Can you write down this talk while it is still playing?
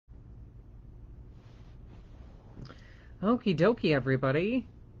Okie dokie, everybody.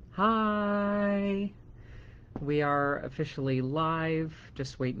 Hi. We are officially live.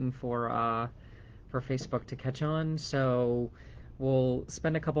 Just waiting for Facebook to catch on. So we'll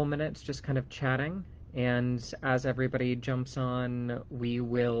spend a couple minutes just kind of chatting, and as everybody jumps on, we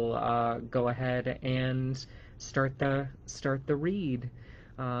will go ahead and start the read.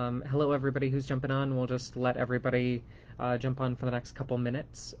 Hello, everybody who's jumping on. We'll just let everybody jump on for the next couple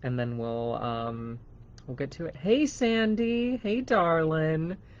minutes, and then we'll get to it. Hey, Sandy. Hey,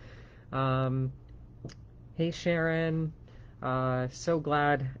 darling. Um, hey, Sharon. So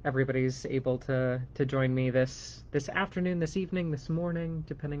glad everybody's able to join me this afternoon, this evening, this morning,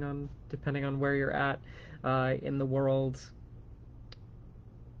 depending on where you're at in the world.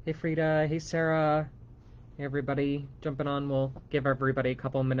 Hey, Frida. Hey, Sarah. Hey, everybody jumping on. We'll give everybody a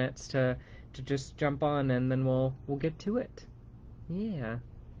couple minutes to just jump on, and then we'll get to it. Yeah.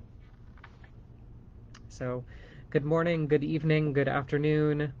 So, good morning, good evening, good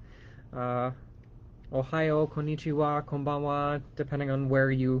afternoon. Ohio, konnichiwa, konbanwa, depending on where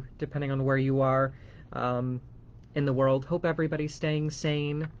you are in the world. Hope everybody's staying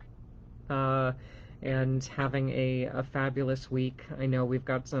sane uh, and having a fabulous week. I know we've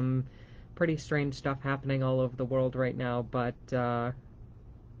got some pretty strange stuff happening all over the world right now, but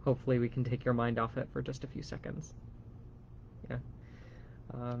hopefully we can take your mind off it for just a few seconds. Yeah.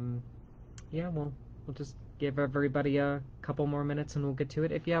 Um, yeah, we'll just give everybody a couple more minutes and we'll get to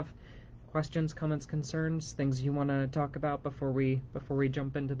it. If you have questions, comments, concerns, things you want to talk about before we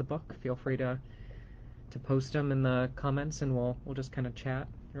jump into the book, feel free to post them in the comments, and we'll just kind of chat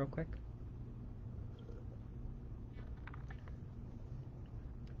real quick.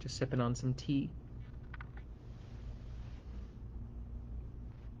 Just sipping on some tea.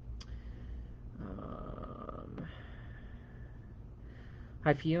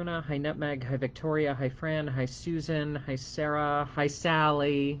 Hi Fiona, hi Nutmeg, hi Victoria, hi Fran, hi Susan, hi Sarah, hi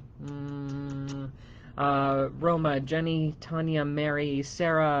Sally, Roma, Jenny, Tanya, Mary,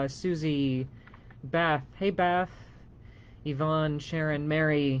 Sarah, Susie, Beth, hey Beth, Yvonne, Sharon,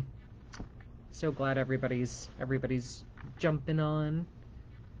 Mary. So glad everybody's jumping on.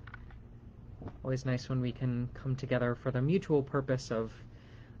 Always nice when we can come together for the mutual purpose of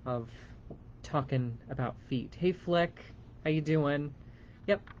talking about feet. Hey Flick, how you doing?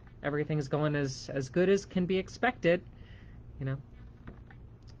 Yep, everything's going as good as can be expected, you know,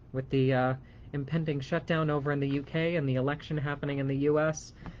 with the impending shutdown over in the UK and the election happening in the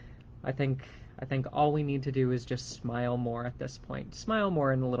US. I think all we need to do is just smile more at this point. Smile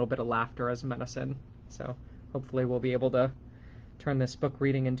more, and a little bit of laughter as medicine. So hopefully we'll be able to turn this book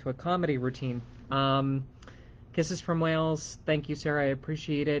reading into a comedy routine. Kisses from Wales. Thank you, Sarah. I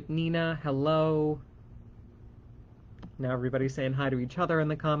appreciate it. Nina, hello. Now everybody's saying hi to each other in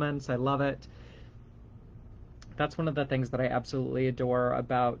the comments. I love it. That's one of the things that I absolutely adore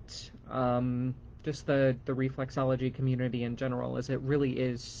about just the reflexology community in general, is it really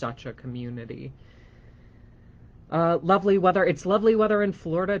is such a community. Lovely weather. It's lovely weather in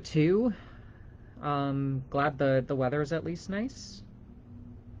Florida too. Glad the weather's at least nice.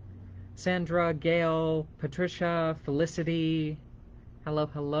 Sandra, Gail, Patricia, Felicity. Hello,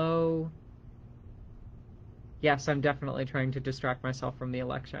 hello. Yes, I'm definitely trying to distract myself from the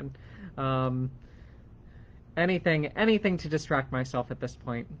election. Anything to distract myself at this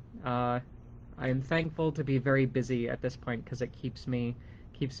point. I am thankful to be very busy at this point because it keeps me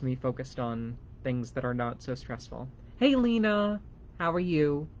focused on things that are not so stressful. Hey Lena, how are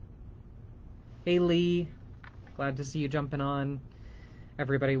you? Hey Lee, glad to see you jumping on.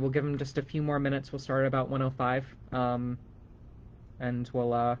 Everybody, we'll give them just a few more minutes. We'll start at about 1:05, and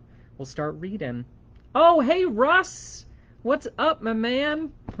we'll start reading. Oh, hey Russ, what's up, my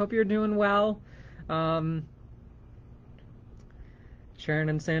man? Hope you're doing well. Sharon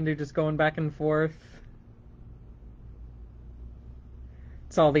and Sandy just going back and forth.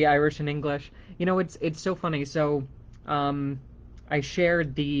 It's all the Irish and English. You know, it's so funny. So, I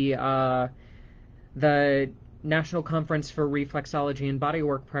shared the National Conference for Reflexology and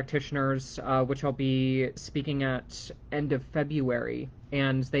Bodywork Practitioners, which I'll be speaking at end of February,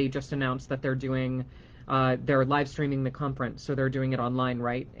 and they just announced that they're live streaming the conference, so they're doing it online,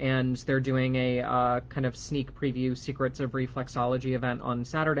 right? And they're doing a kind of sneak preview Secrets of Reflexology event on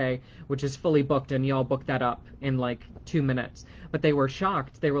Saturday, which is fully booked, and y'all booked that up in like 2 minutes. But they were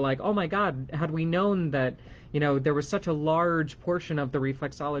shocked. They were like, oh my God, had we known that, you know, there was such a large portion of the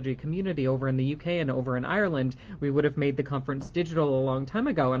reflexology community over in the UK and over in Ireland, we would have made the conference digital a long time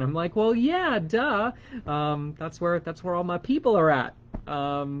ago. And I'm like, well, yeah, duh. That's where all my people are at,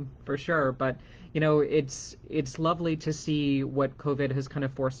 for sure. But it's lovely to see what COVID has kind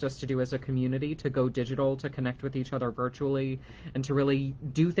of forced us to do as a community, to go digital, to connect with each other virtually, and to really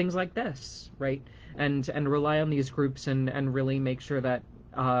do things like this, right? And rely on these groups and really make sure that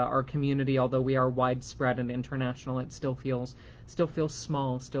our community, although we are widespread and international, it still feels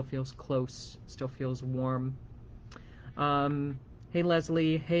small, still feels close, still feels warm. Hey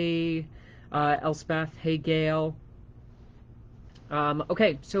Leslie, hey Elspeth, hey Gail.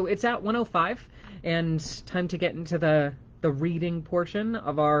 Okay, so it's at 1:05, and time to get into the reading portion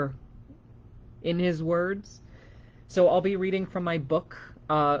of our In His Words. So I'll be reading from my book,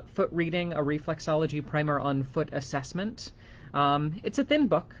 Foot Reading, a Reflexology Primer on Foot Assessment. It's a thin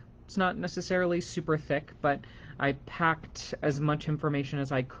book. It's not necessarily super thick, but I packed as much information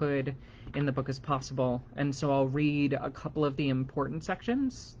as I could in the book as possible. And so I'll read a couple of the important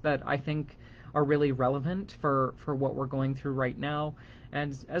sections that I think are really relevant for what we're going through right now,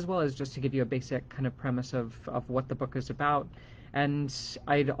 and as well as just to give you a basic kind of premise of what the book is about. And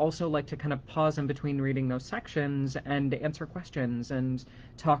I'd also like to kind of pause in between reading those sections and answer questions and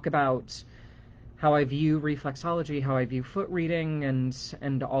talk about how I view reflexology, how I view foot reading,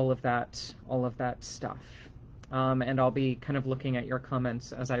 and all of that stuff. And I'll be kind of looking at your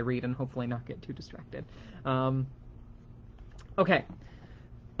comments as I read and hopefully not get too distracted. Okay.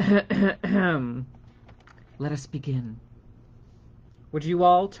 Let us begin. Would you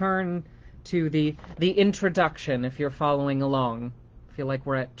all turn to the introduction if you're following along? I feel like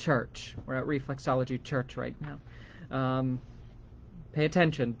we're at church. We're at Reflexology Church right now. Pay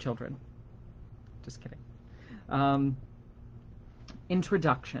attention, children. Just kidding.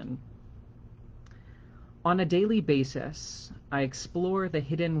 Introduction. On a daily basis, I explore the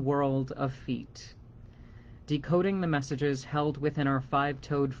hidden world of feet, decoding the messages held within our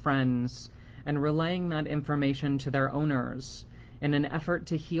five-toed friends and relaying that information to their owners in an effort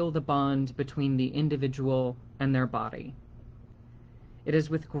to heal the bond between the individual and their body. It is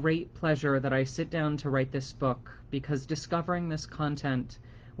with great pleasure that I sit down to write this book, because discovering this content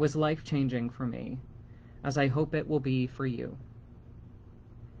was life-changing for me, as I hope it will be for you.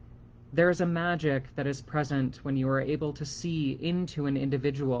 There is a magic that is present when you are able to see into an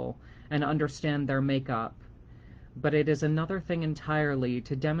individual and understand their makeup, but it is another thing entirely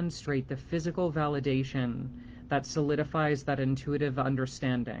to demonstrate the physical validation that solidifies that intuitive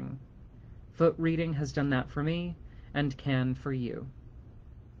understanding. Foot reading has done that for me and can for you.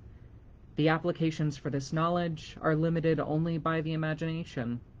 The applications for this knowledge are limited only by the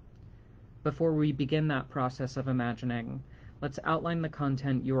imagination. Before we begin that process of imagining, let's outline the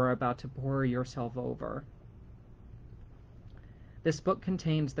content you are about to pour yourself over. This book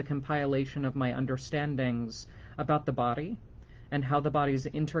contains the compilation of my understandings about the body and how the body's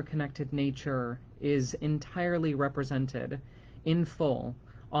interconnected nature is entirely represented in full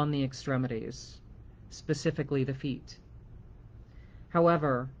on the extremities, specifically the feet.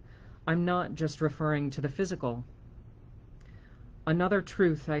 However, I'm not just referring to the physical. Another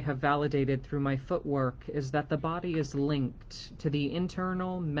truth I have validated through my footwork is that the body is linked to the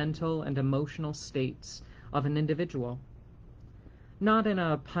internal, mental, and emotional states of an individual. Not in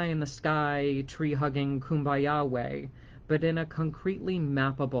a pie-in-the-sky, tree-hugging, kumbaya way, but in a concretely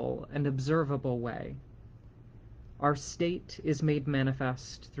mappable and observable way. Our state is made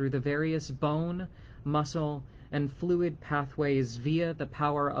manifest through the various bone, muscle, and fluid pathways via the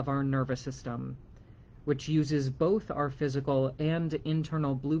power of our nervous system, which uses both our physical and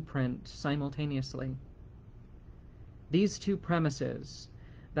internal blueprint simultaneously. These two premises,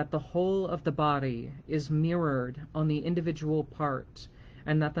 that the whole of the body is mirrored on the individual part,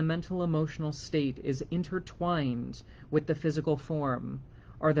 and that the mental emotional state is intertwined with the physical form,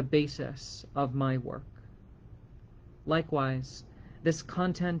 are the basis of my work. Likewise, this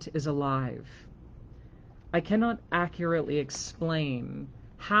content is alive. I cannot accurately explain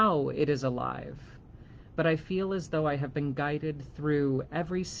how it is alive, but I feel as though I have been guided through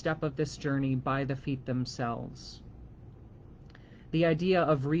every step of this journey by the feet themselves. The idea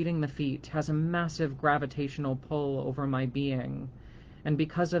of reading the feet has a massive gravitational pull over my being, and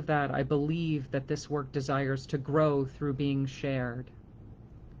because of that, I believe that this work desires to grow through being shared.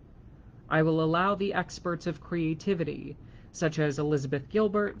 I will allow the experts of creativity, such as Elizabeth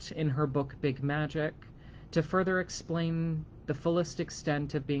Gilbert in her book Big Magic, to further explain the fullest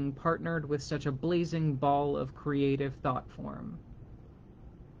extent of being partnered with such a blazing ball of creative thought form.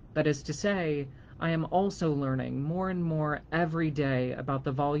 That is to say, I am also learning more and more every day about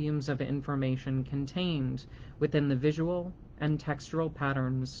the volumes of information contained within the visual and textural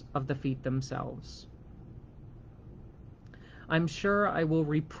patterns of the feet themselves. I'm sure I will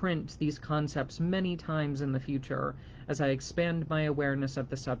reprint these concepts many times in the future as I expand my awareness of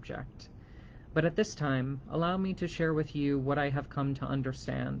the subject, But at this time, allow me to share with you what I have come to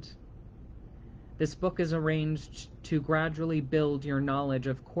understand. This book is arranged to gradually build your knowledge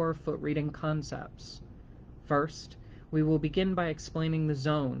of core foot reading concepts. First, we will begin by explaining the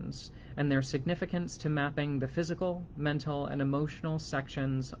zones and their significance to mapping the physical, mental, and emotional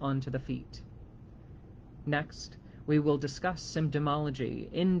sections onto the feet. Next, we will discuss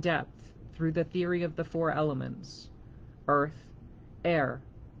symptomology in depth through the theory of the four elements: earth, air,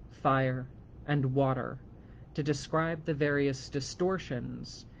 fire, and water, to describe the various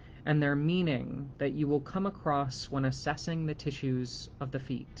distortions and their meaning that you will come across when assessing the tissues of the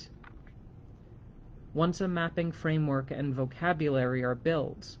feet. Once a mapping framework and vocabulary are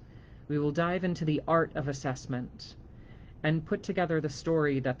built, we will dive into the art of assessment and put together the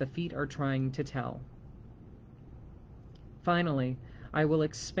story that the feet are trying to tell. Finally, I will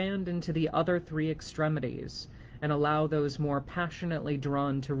expand into the other three extremities and allow those more passionately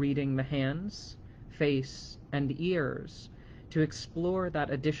drawn to reading the hands, face, and ears to explore that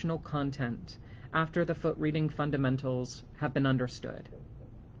additional content after the foot reading fundamentals have been understood.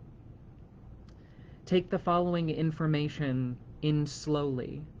 Take the following information in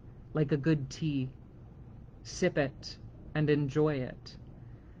slowly, like a good tea. Sip it and enjoy it.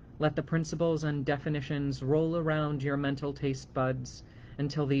 Let the principles and definitions roll around your mental taste buds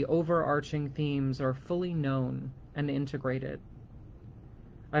until the overarching themes are fully known and integrated.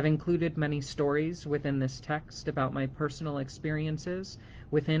 I've included many stories within this text about my personal experiences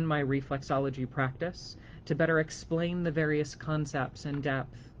within my reflexology practice to better explain the various concepts in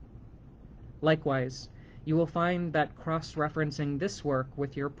depth. Likewise, you will find that cross-referencing this work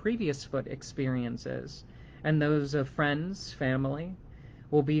with your previous foot experiences and those of friends, family,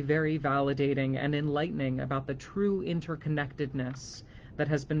 will be very validating and enlightening about the true interconnectedness that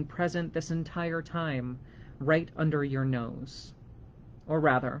has been present this entire time right under your nose, or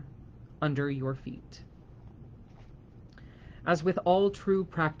rather, under your feet. As with all true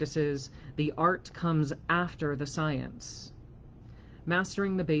practices, the art comes after the science.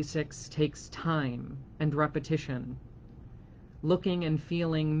 Mastering the basics takes time and repetition. Looking and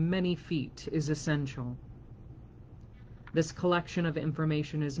feeling many feet is essential. This collection of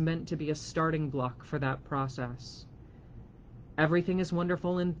information is meant to be a starting block for that process. Everything is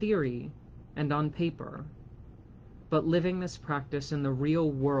wonderful in theory and on paper, but living this practice in the real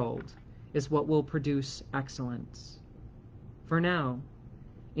world is what will produce excellence. For now,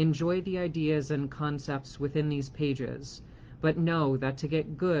 enjoy the ideas and concepts within these pages, but know that to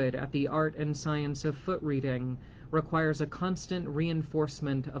get good at the art and science of foot reading requires a constant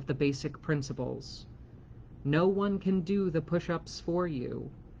reinforcement of the basic principles. No one can do the push-ups for you,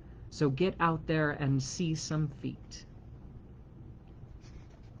 so get out there and see some feet.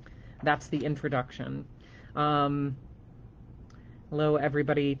 That's the introduction. Hello,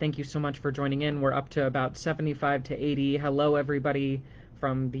 everybody. Thank you so much for joining in. We're up to about 75 to 80. Hello, everybody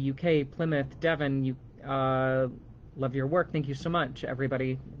from the UK, Plymouth, Devon. You love your work. Thank you so much,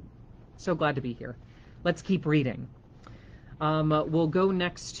 everybody. So glad to be here. Let's keep reading. We'll go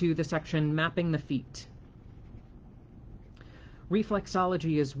next to the section Mapping the Feet.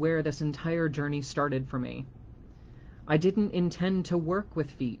 Reflexology is where this entire journey started for me. I didn't intend to work with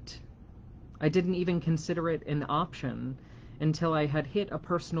feet. I didn't even consider it an option until I had hit a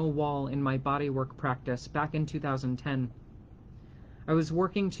personal wall in my bodywork practice back in 2010. I was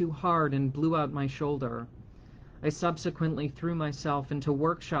working too hard and blew out my shoulder. I subsequently threw myself into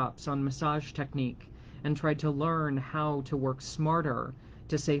workshops on massage technique and tried to learn how to work smarter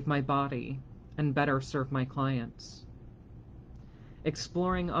to save my body and better serve my clients.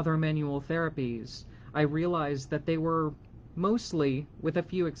 Exploring other manual therapies, I realized that they were mostly, with a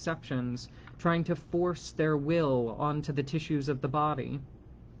few exceptions, trying to force their will onto the tissues of the body.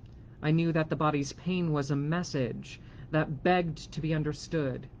 I knew that the body's pain was a message that begged to be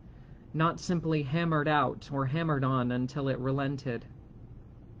understood, not simply hammered out or hammered on until it relented.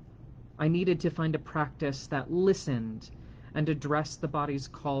 I needed to find a practice that listened and addressed the body's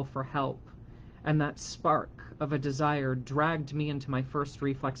call for help, and that spark of a desire dragged me into my first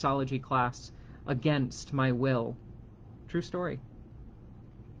reflexology class against my will. True story.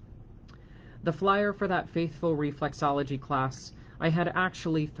 The flyer for that faithful reflexology class I had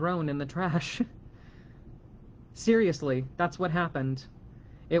actually thrown in the trash. Seriously, that's what happened.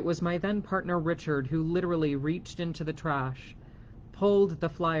 It was my then partner Richard who literally reached into the trash, pulled the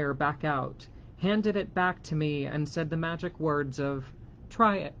flyer back out, handed it back to me, and said the magic words of,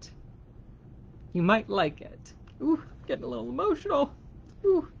 "Try it. You might like it." Ooh, getting a little emotional.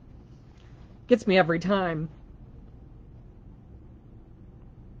 Ooh. Gets me every time.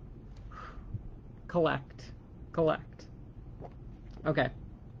 Collect. Okay.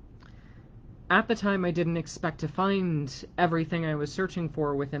 At the time, I didn't expect to find everything I was searching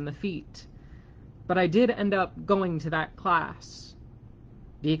for within the feet, but I did end up going to that class.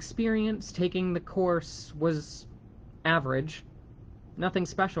 The experience taking the course was average, nothing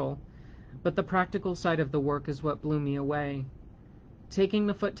special, but the practical side of the work is what blew me away. Taking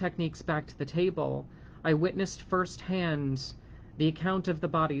the foot techniques back to the table, I witnessed firsthand the account of the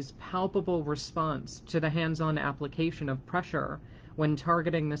body's palpable response to the hands-on application of pressure when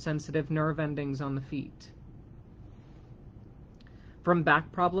targeting the sensitive nerve endings on the feet. From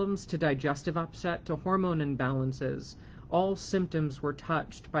back problems to digestive upset to hormone imbalances, all symptoms were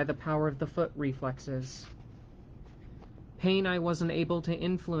touched by the power of the foot reflexes. Pain I wasn't able to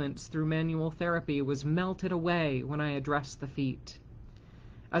influence through manual therapy was melted away when I addressed the feet.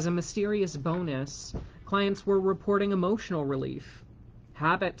 As a mysterious bonus, clients were reporting emotional relief,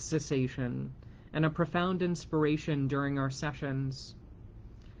 habit cessation, and a profound inspiration during our sessions.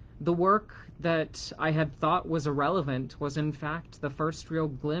 The work that I had thought was irrelevant was in fact the first real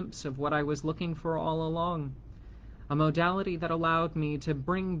glimpse of what I was looking for all along, a modality that allowed me to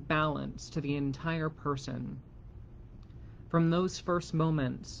bring balance to the entire person. From those first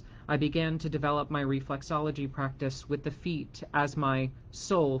moments, I began to develop my reflexology practice with the feet as my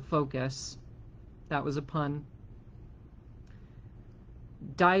sole focus. That was a pun.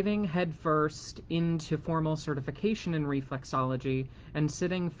 Diving headfirst into formal certification in reflexology and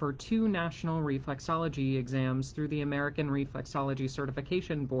sitting for 2 national reflexology exams through the American Reflexology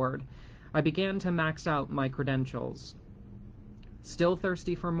Certification Board, I began to max out my credentials. Still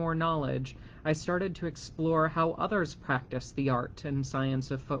thirsty for more knowledge, I started to explore how others practice the art and science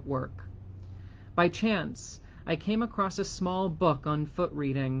of footwork. By chance, I came across a small book on foot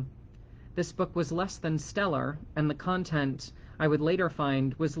reading. This book was less than stellar, and the content, I would later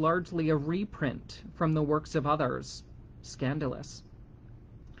find, was largely a reprint from the works of others. Scandalous.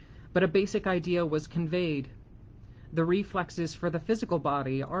 But a basic idea was conveyed. The reflexes for the physical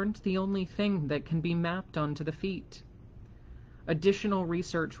body aren't the only thing that can be mapped onto the feet. Additional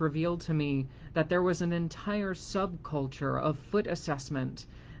research revealed to me that there was an entire subculture of foot assessment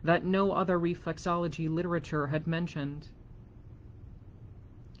that no other reflexology literature had mentioned.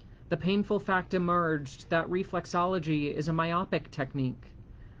 The painful fact emerged that reflexology is a myopic technique,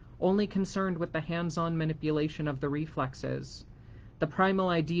 only concerned with the hands-on manipulation of the reflexes. The primal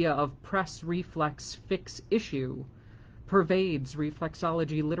idea of press reflex fix issue pervades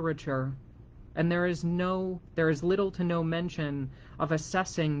reflexology literature, and there is little to no mention of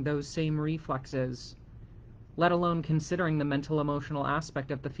assessing those same reflexes, let alone considering the mental emotional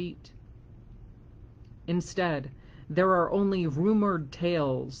aspect of the feat. Instead, there are only rumored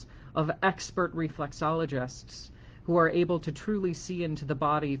tales of expert reflexologists who are able to truly see into the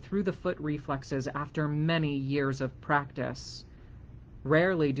body through the foot reflexes after many years of practice.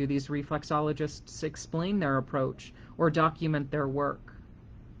 Rarely do these reflexologists explain their approach or document their work.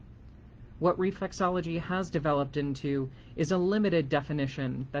 What reflexology has developed into is a limited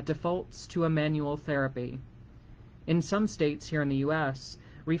definition that defaults to a manual therapy. In some states here in the US,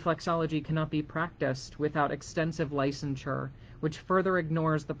 reflexology cannot be practiced without extensive licensure, which further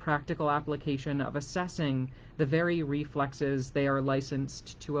ignores the practical application of assessing the very reflexes they are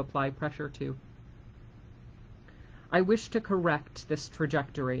licensed to apply pressure to. I wish to correct this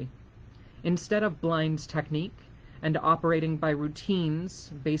trajectory. Instead of blind technique and operating by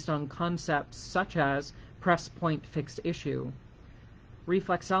routines based on concepts such as press point fixed issue,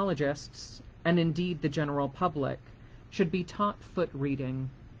 reflexologists, and indeed the general public, should be taught foot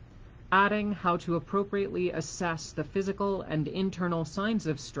reading, adding how to appropriately assess the physical and internal signs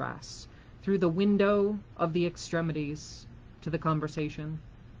of stress through the window of the extremities to the conversation.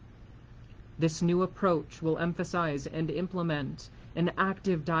 This new approach will emphasize and implement an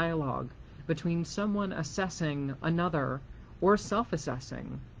active dialogue between someone assessing another or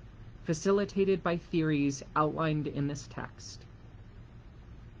self-assessing, facilitated by theories outlined in this text.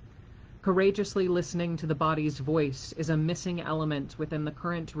 Courageously listening to the body's voice is a missing element within the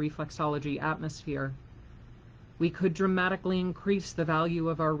current reflexology atmosphere. We could dramatically increase the value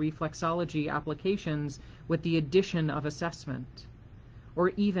of our reflexology applications with the addition of assessment, or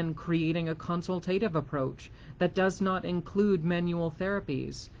even creating a consultative approach that does not include manual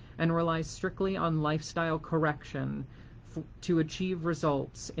therapies and relies strictly on lifestyle correction to achieve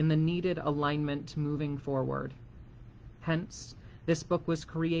results in the needed alignment moving forward. Hence, this book was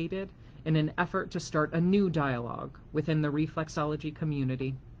created in an effort to start a new dialogue within the reflexology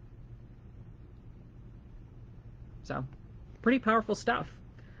community. So, pretty powerful stuff.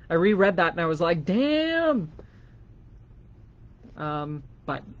 I reread that and I was like, damn!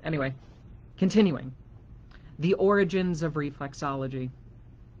 But anyway, continuing. The origins of reflexology.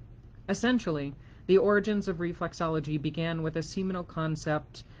 Essentially, the origins of reflexology began with a seminal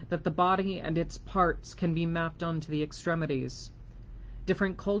concept that the body and its parts can be mapped onto the extremities.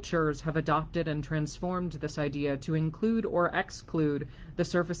 Different cultures have adopted and transformed this idea to include or exclude the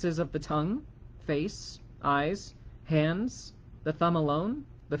surfaces of the tongue, face, eyes, hands, the thumb alone,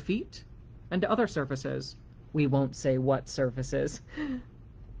 the feet, and other surfaces. We won't say what surfaces.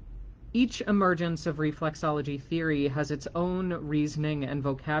 Each emergence of reflexology theory has its own reasoning and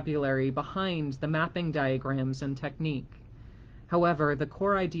vocabulary behind the mapping diagrams and technique. However, the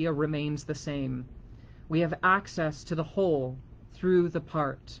core idea remains the same. We have access to the whole through the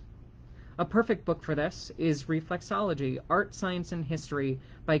part. A perfect book for this is Reflexology, Art, Science, and History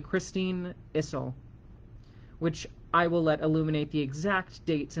by Christine Issel, which I will let illuminate the exact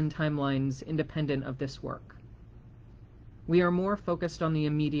dates and timelines independent of this work. We are more focused on the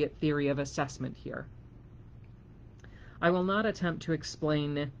immediate theory of assessment here. I will not attempt to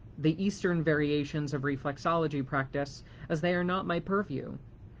explain the Eastern variations of reflexology practice, as they are not my purview.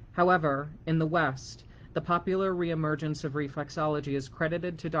 However, in the West, the popular reemergence of reflexology is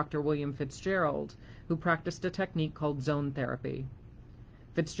credited to Dr. William Fitzgerald, who practiced a technique called zone therapy.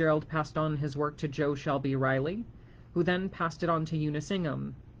 Fitzgerald passed on his work to Joe Shelby Riley, who then passed it on to Eunice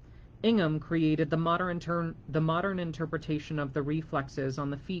Ingham. Ingham created the modern interpretation of the reflexes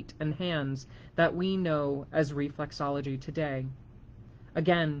on the feet and hands that we know as reflexology today.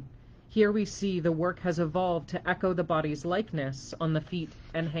 Again, here we see the work has evolved to echo the body's likeness on the feet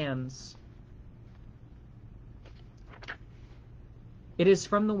and hands. It is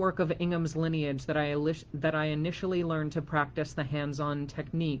from the work of Ingham's lineage that I initially learned to practice the hands-on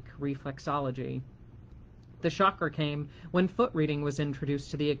technique, reflexology. The shocker came when foot reading was introduced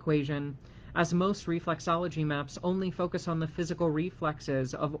to the equation, as most reflexology maps only focus on the physical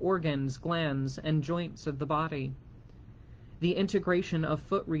reflexes of organs, glands, and joints of the body. The integration of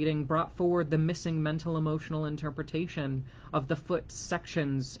foot reading brought forward the missing mental-emotional interpretation of the foot's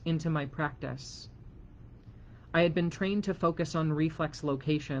sections into my practice. I had been trained to focus on reflex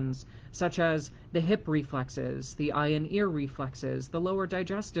locations, such as the hip reflexes, the eye and ear reflexes, the lower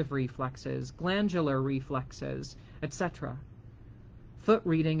digestive reflexes, glandular reflexes, etc. Foot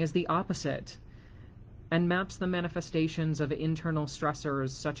reading is the opposite, and maps the manifestations of internal stressors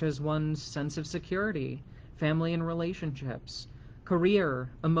such as one's sense of security, family and relationships, career,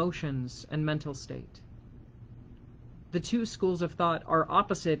 emotions, and mental state. The two schools of thought are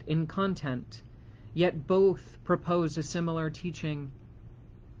opposite in content, yet both propose a similar teaching.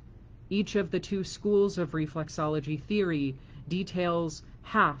 Each of the two schools of reflexology theory details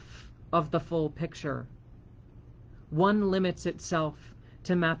half of the full picture. One limits itself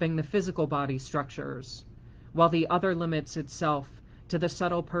to mapping the physical body structures, while the other limits itself to the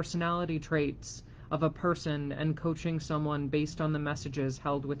subtle personality traits of a person and coaching someone based on the messages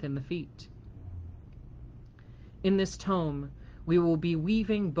held within the feet. In this tome, we will be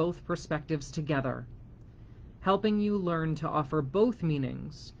weaving both perspectives together, helping you learn to offer both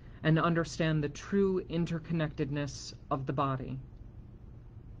meanings and understand the true interconnectedness of the body.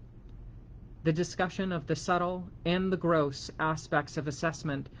 The discussion of the subtle and the gross aspects of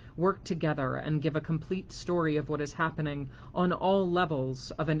assessment work together and give a complete story of what is happening on all levels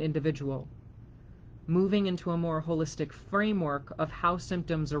of an individual, moving into a more holistic framework of how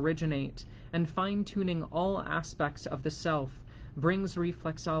symptoms originate and fine-tuning all aspects of the self brings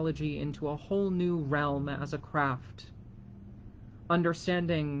reflexology into a whole new realm as a craft.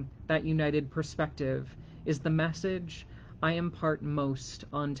 Understanding that united perspective is the message I impart most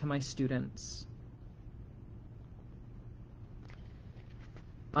onto my students.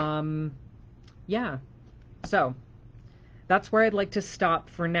 Yeah, so that's where I'd like to stop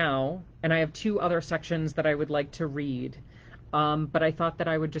for now, and I have two other sections that I would like to read. But I thought that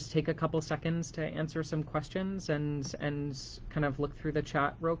I would just take a couple seconds to answer some questions and kind of look through the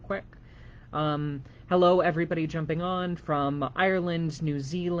chat real quick. Hello, everybody jumping on from Ireland, New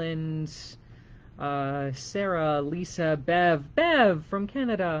Zealand, Sarah, Lisa, Bev from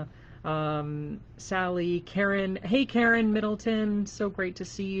Canada, Sally, Karen. Hey, Karen Middleton, so great to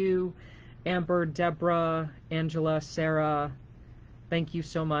see you. Amber, Deborah, Angela, Sarah, thank you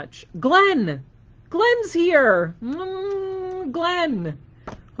so much. Glenn! Glenn's here! Glenn!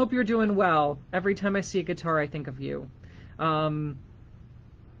 Hope you're doing well. Every time I see a guitar, I think of you. I'm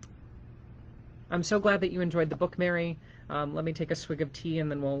so glad that you enjoyed the book, Mary. Let me take a swig of tea and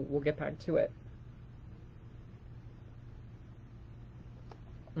then we'll get back to it.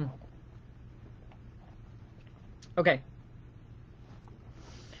 Okay.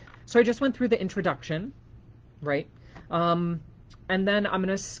 So I just went through the introduction, right? And then I'm going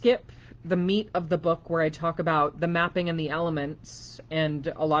to skip the meat of the book where I talk about the mapping and the elements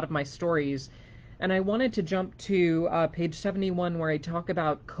and a lot of my stories. And I wanted to jump to page 71 where I talk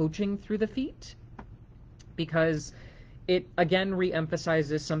about coaching through the feet, because it again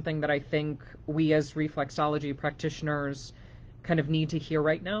re-emphasizes something that I think we as reflexology practitioners kind of need to hear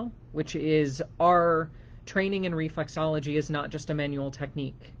right now, which is our training in reflexology is not just a manual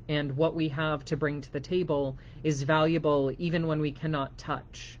technique, and what we have to bring to the table is valuable even when we cannot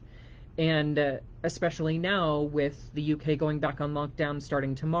touch. And especially now with the UK going back on lockdown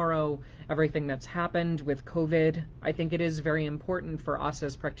starting tomorrow, everything that's happened with COVID, I think it is very important for us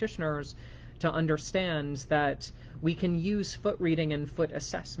as practitioners to understand that we can use foot reading and foot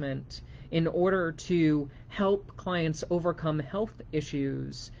assessment in order to help clients overcome health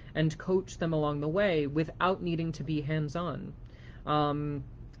issues and coach them along the way without needing to be hands-on. And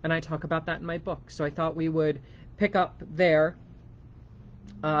I talk about that in my book. So I thought we would pick up there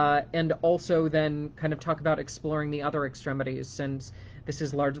and also then kind of talk about exploring the other extremities, since this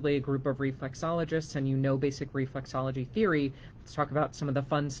is largely a group of reflexologists and you know basic reflexology theory. Let's talk about some of the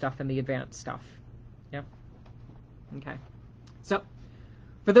fun stuff and the advanced stuff. Yeah? Okay. So,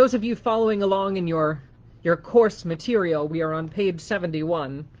 for those of you following along in your course material, we are on page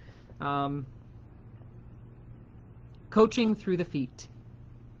 71. Coaching through the feet.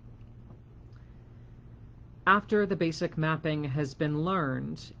 After the basic mapping has been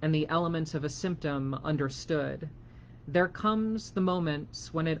learned and the elements of a symptom understood, there comes the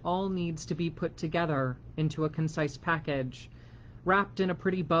moments when it all needs to be put together into a concise package, wrapped in a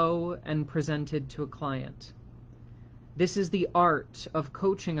pretty bow and presented to a client. This is the art of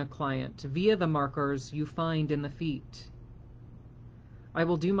coaching a client via the markers you find in the feet. I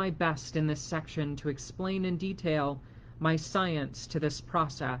will do my best in this section to explain in detail my science to this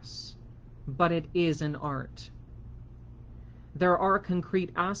process, but it is an art. There are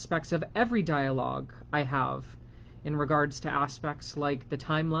concrete aspects of every dialogue I have in regards to aspects like the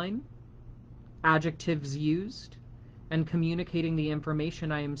timeline, adjectives used, and communicating the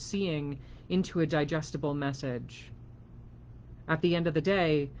information I am seeing into a digestible message. At the end of the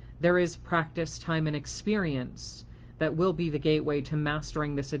day, there is practice, time, and experience that will be the gateway to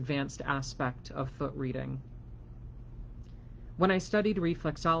mastering this advanced aspect of foot reading. When I studied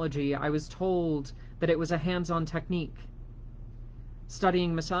reflexology, I was told that it was a hands-on technique.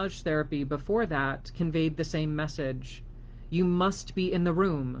 Studying massage therapy before that conveyed the same message. You must be in the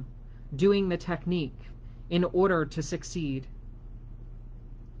room, doing the technique, in order to succeed.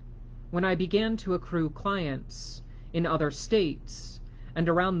 When I began to accrue clients in other states and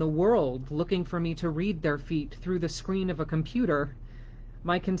around the world looking for me to read their feet through the screen of a computer,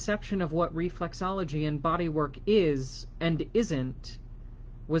 my conception of what reflexology and bodywork is and isn't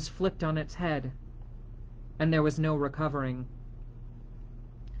was flipped on its head, and there was no recovering.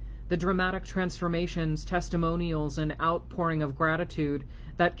 The dramatic transformations, testimonials, and outpouring of gratitude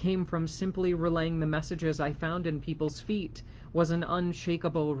that came from simply relaying the messages I found in people's feet was an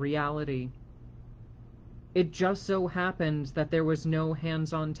unshakable reality. It just so happened that there was no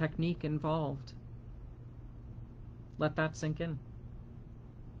hands-on technique involved. Let that sink in.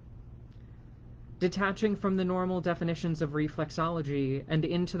 Detaching from the normal definitions of reflexology and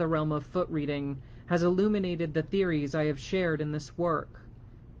into the realm of foot reading has illuminated the theories I have shared in this work.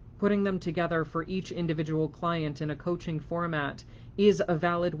 Putting them together for each individual client in a coaching format is a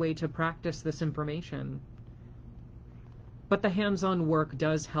valid way to practice this information. But the hands-on work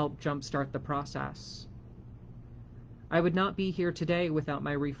does help jumpstart the process. I would not be here today without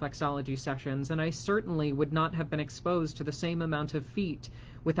my reflexology sessions, and I certainly would not have been exposed to the same amount of feet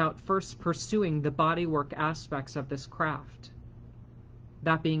without first pursuing the bodywork aspects of this craft.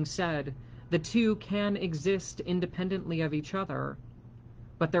 That being said, the two can exist independently of each other,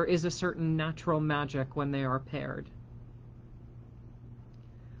 but there is a certain natural magic when they are paired.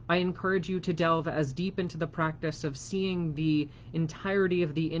 I encourage you to delve as deep into the practice of seeing the entirety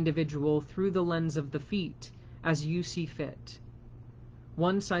of the individual through the lens of the feet as you see fit.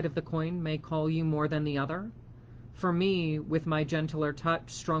 One side of the coin may call you more than the other. For me, with my gentler touch,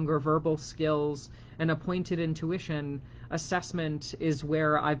 stronger verbal skills, and a pointed intuition, assessment is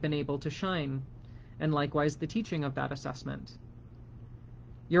where I've been able to shine, and likewise the teaching of that assessment.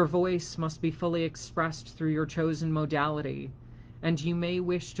 Your voice must be fully expressed through your chosen modality, and you may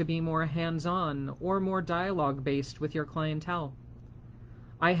wish to be more hands-on or more dialogue-based with your clientele.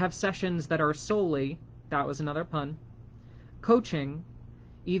 I have sessions that are solely, that was another pun, coaching,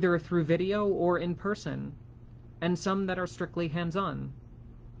 either through video or in person, and some that are strictly hands-on.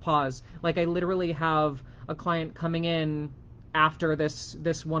 Pause. Like I literally have a client coming in after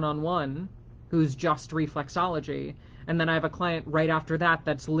this one-on-one, who's just reflexology, and then I have a client right after that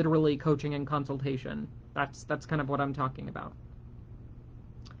that's literally coaching and consultation. That's kind of what I'm talking about.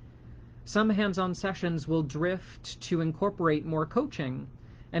 Some hands-on sessions will drift to incorporate more coaching,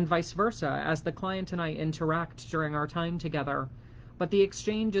 and vice versa, as the client and I interact during our time together, but the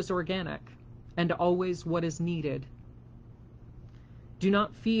exchange is organic and always what is needed. Do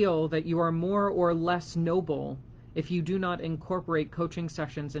not feel that you are more or less noble if you do not incorporate coaching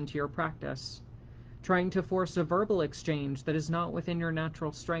sessions into your practice. Trying to force a verbal exchange that is not within your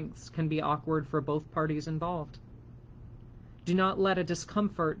natural strengths can be awkward for both parties involved. Do not let a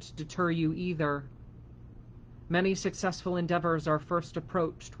discomfort deter you either. Many successful endeavors are first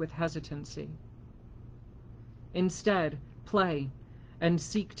approached with hesitancy. Instead, play and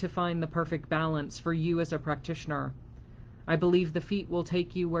seek to find the perfect balance for you as a practitioner. I believe the feet will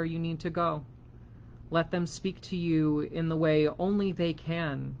take you where you need to go. Let them speak to you in the way only they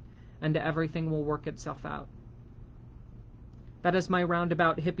can, and everything will work itself out. That is my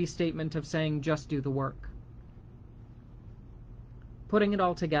roundabout hippie statement of saying just do the work. Putting it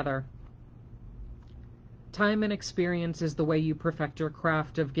all together. Time and experience is the way you perfect your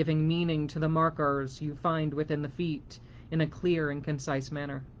craft of giving meaning to the markers you find within the feet in a clear and concise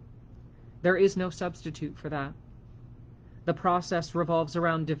manner. There is no substitute for that. The process revolves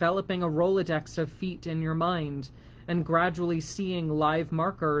around developing a Rolodex of feet in your mind and gradually seeing live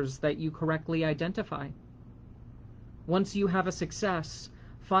markers that you correctly identify. Once you have a success,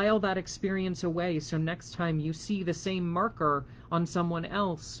 file that experience away so next time you see the same marker on someone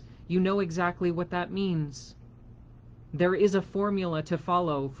else, you know exactly what that means. There is a formula to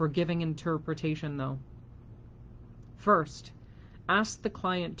follow for giving interpretation, though. First, ask the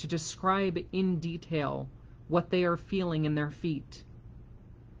client to describe in detail what they are feeling in their feet.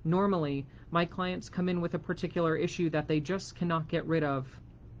 Normally, my clients come in with a particular issue that they just cannot get rid of.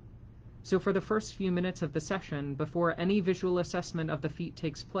 So for the first few minutes of the session, before any visual assessment of the feet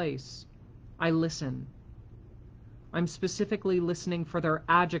takes place, I listen. I'm specifically listening for their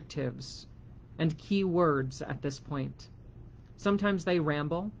adjectives and key words at this point. Sometimes they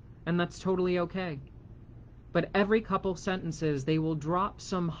ramble, and that's totally okay. But every couple sentences, they will drop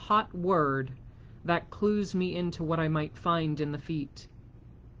some hot word that clues me into what I might find in the feet.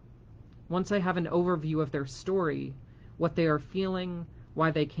 Once I have an overview of their story, what they are feeling,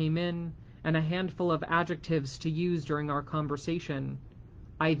 why they came in, and a handful of adjectives to use during our conversation,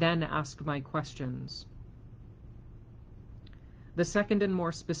 I then ask my questions. The second and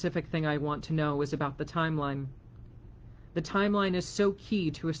more specific thing I want to know is about the timeline. The timeline is so key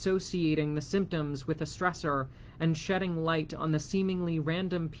to associating the symptoms with a stressor and shedding light on the seemingly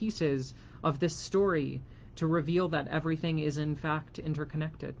random pieces of this story to reveal that everything is in fact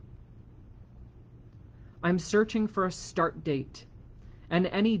interconnected. I'm searching for a start date and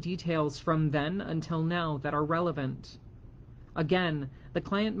any details from then until now that are relevant. Again, the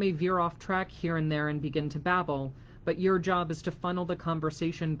client may veer off track here and there and begin to babble, but your job is to funnel the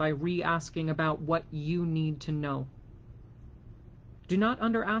conversation by re-asking about what you need to know. Do not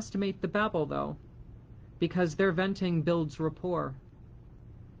underestimate the babble, though, because their venting builds rapport.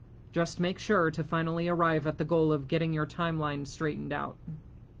 Just make sure to finally arrive at the goal of getting your timeline straightened out.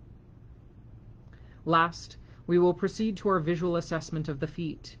 Last, we will proceed to our visual assessment of the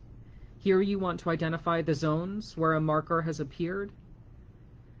feet. Here you want to identify the zones where a marker has appeared.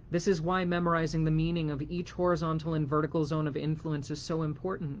 This is why memorizing the meaning of each horizontal and vertical zone of influence is so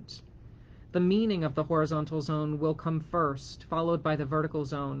important. The meaning of the horizontal zone will come first, followed by the vertical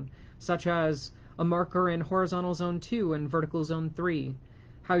zone, such as a marker in horizontal zone 2 and vertical zone 3,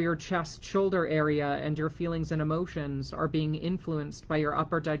 how your chest-shoulder area and your feelings and emotions are being influenced by your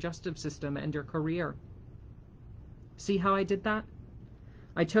upper digestive system and your career. See how I did that?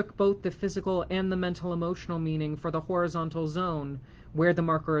 I took both the physical and the mental emotional meaning for the horizontal zone, where the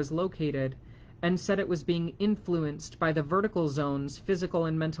marker is located, and said it was being influenced by the vertical zone's physical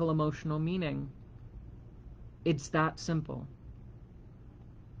and mental emotional meaning. It's that simple.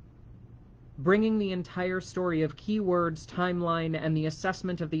 Bringing the entire story of keywords, timeline, and the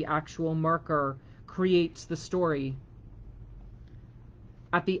assessment of the actual marker creates the story.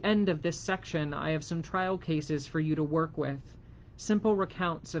 At the end of this section, I have some trial cases for you to work with, simple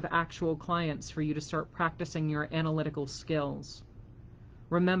recounts of actual clients for you to start practicing your analytical skills.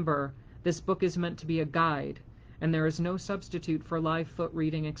 Remember, this book is meant to be a guide, and there is no substitute for live foot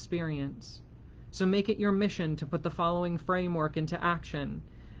reading experience. So make it your mission to put the following framework into action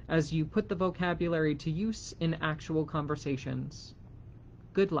as you put the vocabulary to use in actual conversations.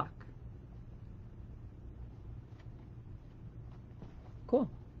 Good luck. Cool.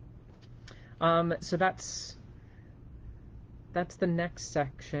 So that's the next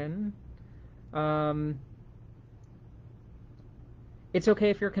section. Um, it's okay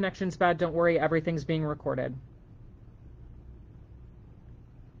if your connection's bad. Don't worry, everything's being recorded.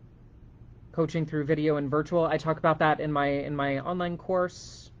 Coaching through video and virtual. I talk about that in my online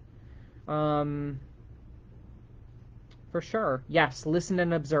course. For sure. Yes, listen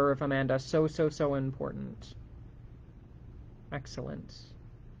and observe, Amanda. So important. Excellent.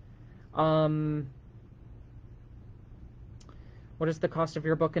 What is the cost of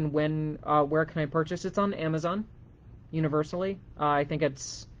your book and where can I purchase? It's on Amazon, universally. I think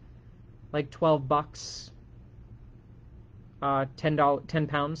it's like $12,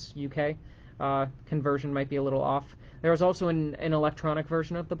 £10 UK. Conversion might be a little off. There's also an electronic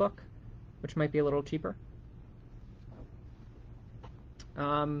version of the book, which might be a little cheaper.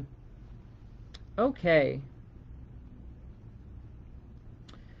 Okay.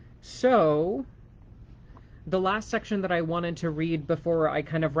 So, the last section that I wanted to read before I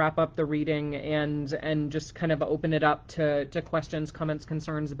kind of wrap up the reading and just kind of open it up to questions, comments,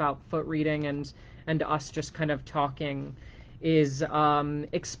 concerns about foot reading and us just kind of talking is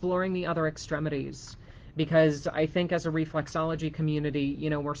exploring the other extremities. Because I think as a reflexology community,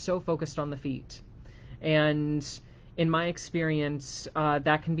 we're so focused on the feet. And in my experience,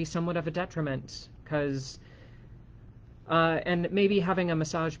 that can be somewhat of a detriment because and maybe having a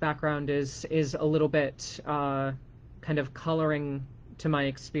massage background is a little bit kind of coloring to my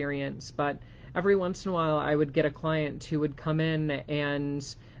experience, but every once in a while I would get a client who would come in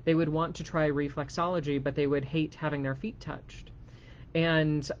and they would want to try reflexology, but they would hate having their feet touched.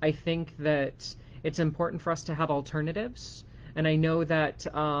 And I think that it's important for us to have alternatives. And I know that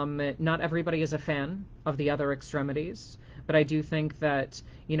not everybody is a fan of the other extremities, but I do think that,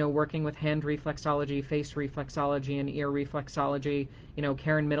 working with hand reflexology, face reflexology, and ear reflexology,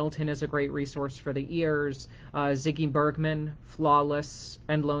 Karen Middleton is a great resource for the ears, Ziggy Bergman, Flawless,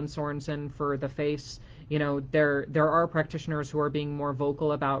 and Lone Sorensen for the face. There are practitioners who are being more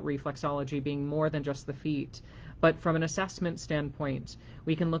vocal about reflexology being more than just the feet. But from an assessment standpoint,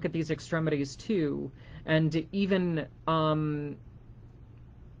 we can look at these extremities too, and even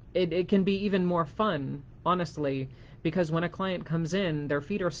it can be even more fun, honestly, because when a client comes in, their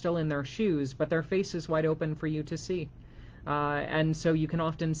feet are still in their shoes, but their face is wide open for you to see. And so you can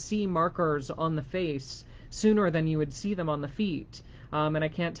often see markers on the face sooner than you would see them on the feet. And I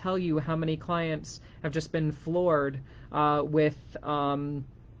can't tell you how many clients have just been floored with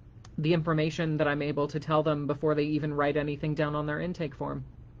the information that I'm able to tell them before they even write anything down on their intake form.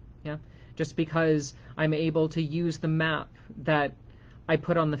 Yeah, just because I'm able to use the map that I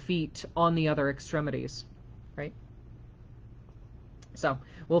put on the feet on the other extremities, right? So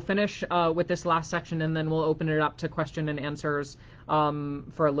we'll finish with this last section and then we'll open it up to question and answers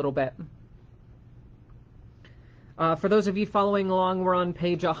for a little bit. For those of you following along, we're on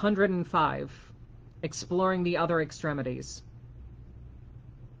page 105, exploring the other extremities.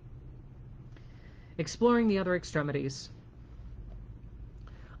 Exploring the other extremities.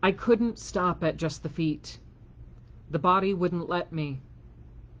 I couldn't stop at just the feet. The body wouldn't let me.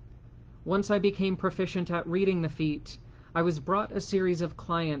 Once I became proficient at reading the feet, I was brought a series of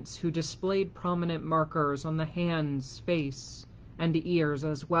clients who displayed prominent markers on the hands, face, and ears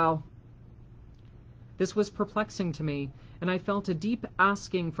as well. This was perplexing to me, and I felt a deep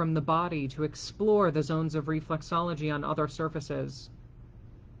asking from the body to explore the zones of reflexology on other surfaces.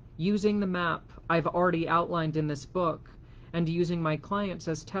 Using the map I've already outlined in this book, and using my clients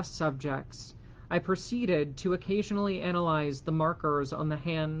as test subjects, I proceeded to occasionally analyze the markers on the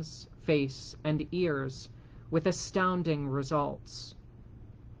hands, face, and ears with astounding results.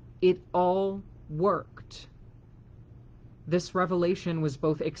 It all worked. This revelation was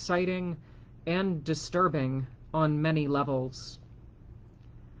both exciting and disturbing on many levels.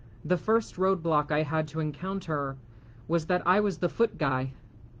 The first roadblock I had to encounter was that I was the foot guy.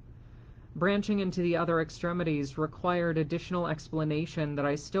 Branching into the other extremities required additional explanation that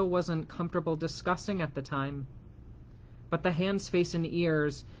I still wasn't comfortable discussing at the time. But the hands, face, and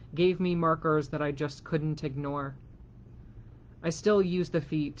ears gave me markers that I just couldn't ignore. I still use the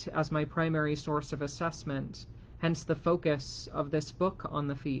feet as my primary source of assessment, hence the focus of this book on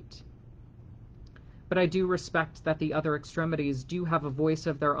the feet. But I do respect that the other extremities do have a voice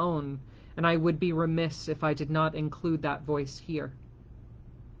of their own, and I would be remiss if I did not include that voice here.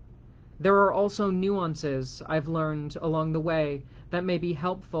 There are also nuances I've learned along the way that may be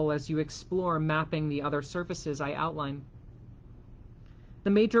helpful as you explore mapping the other surfaces I outline.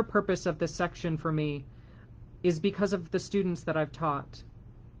 The major purpose of this section for me is because of the students that I've taught.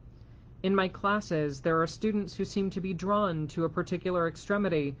 In my classes, there are students who seem to be drawn to a particular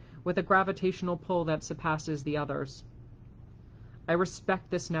extremity with a gravitational pull that surpasses the others. I respect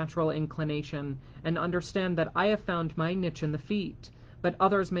this natural inclination and understand that I have found my niche in the feet, but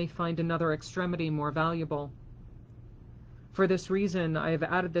others may find another extremity more valuable. For this reason, I have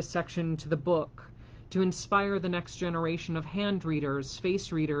added this section to the book to inspire the next generation of hand readers,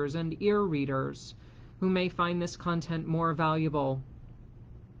 face readers, and ear readers who may find this content more valuable.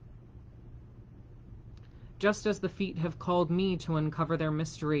 Just as the feet have called me to uncover their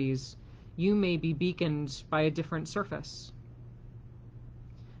mysteries, you may be beaconed by a different surface.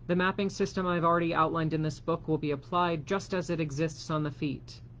 The mapping system I've already outlined in this book will be applied just as it exists on the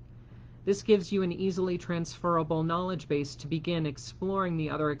feet. This gives you an easily transferable knowledge base to begin exploring the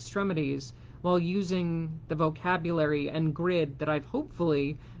other extremities while using the vocabulary and grid that I've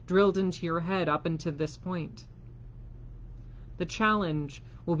hopefully drilled into your head up until this point. The challenge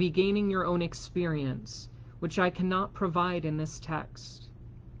will be gaining your own experience, which I cannot provide in this text.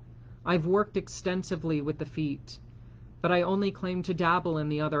 I've worked extensively with the feet, but I only claim to dabble in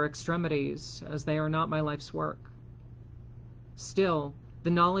the other extremities, as they are not my life's work. Still, the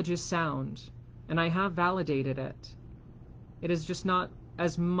knowledge is sound, and I have validated it. It is just not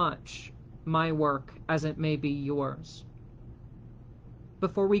as much my work as it may be yours.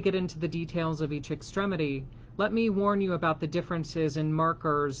 Before we get into the details of each extremity, let me warn you about the differences in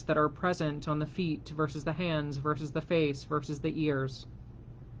markers that are present on the feet versus the hands versus the face versus the ears.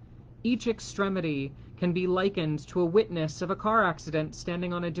 Each extremity can be likened to a witness of a car accident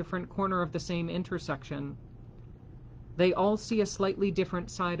standing on a different corner of the same intersection. They all see a slightly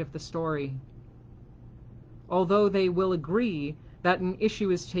different side of the story. Although they will agree that an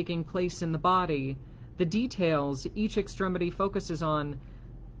issue is taking place in the body, the details each extremity focuses on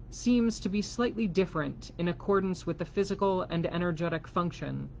seems to be slightly different in accordance with the physical and energetic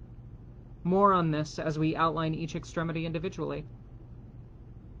function. More on this as we outline each extremity individually.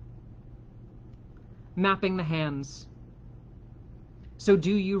 Mapping the hands. So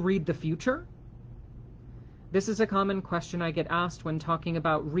do you read the future? This is a common question I get asked when talking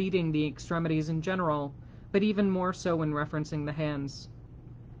about reading the extremities in general, but even more so when referencing the hands.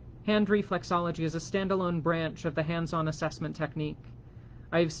 Hand reflexology is a standalone branch of the hands-on assessment technique.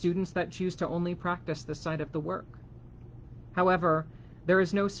 I have students that choose to only practice this side of the work. However, there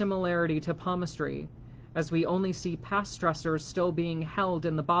is no similarity to palmistry, as we only see past stressors still being held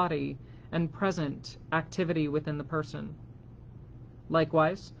in the body and present activity within the person.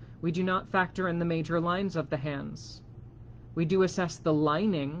 Likewise, we do not factor in the major lines of the hands. We do assess the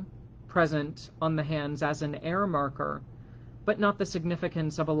lining present on the hands as an air marker, but not the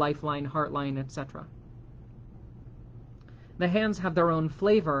significance of a lifeline, heartline, etc. The hands have their own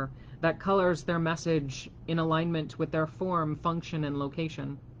flavor that colors their message in alignment with their form, function, and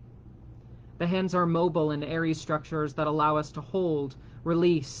location. The hands are mobile and airy structures that allow us to hold,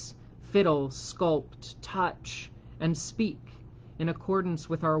 release, fiddle, sculpt, touch, and speak in accordance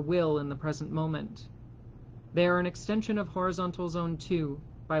with our will in the present moment. They are an extension of horizontal zone 2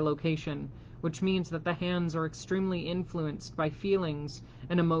 by location, which means that the hands are extremely influenced by feelings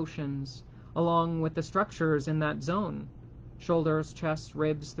and emotions, along with the structures in that zone: shoulders, chest,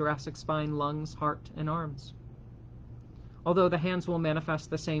 ribs, thoracic spine, lungs, heart, and arms. Although the hands will manifest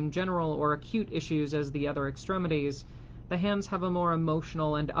the same general or acute issues as the other extremities, the hands have a more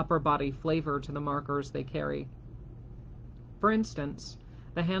emotional and upper body flavor to the markers they carry. For instance,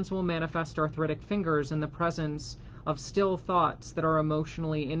 the hands will manifest arthritic fingers in the presence of still thoughts that are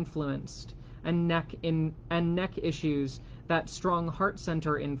emotionally influenced, and neck issues that strong heart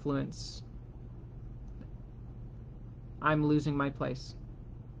center influence. I'm losing my place.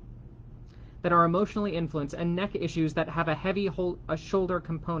 That are emotionally influenced, and neck issues that have a heavy shoulder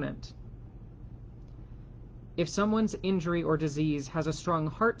component. If someone's injury or disease has a strong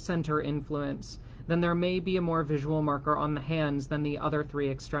heart center influence, then there may be a more visual marker on the hands than the other three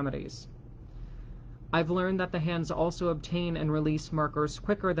extremities. I've learned that the hands also obtain and release markers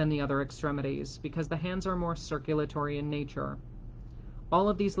quicker than the other extremities because the hands are more circulatory in nature. All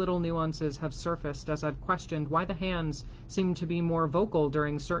of these little nuances have surfaced as I've questioned why the hands seem to be more vocal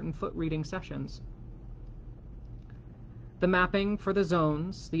during certain foot reading sessions. The mapping for the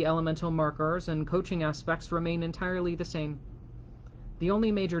zones, the elemental markers, and coaching aspects remain entirely the same. The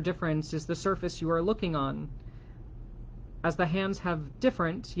only major difference is the surface you are looking on, as the hands have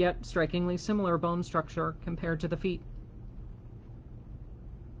different, yet strikingly similar bone structure compared to the feet.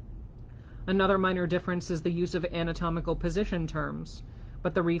 Another minor difference is the use of anatomical position terms,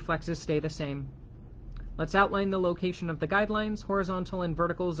 but the reflexes stay the same. Let's outline the location of the guidelines, horizontal and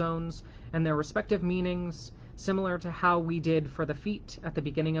vertical zones, and their respective meanings, similar to how we did for the feet at the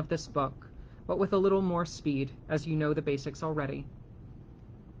beginning of this book, but with a little more speed, as you know the basics already.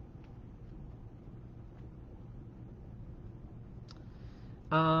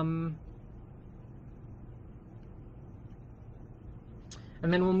 And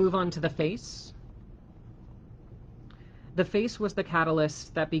then we'll move on to the face. The face was the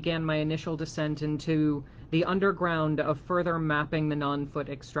catalyst that began my initial descent into the underground of further mapping the non-foot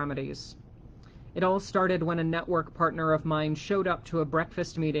extremities. It all started when a network partner of mine showed up to a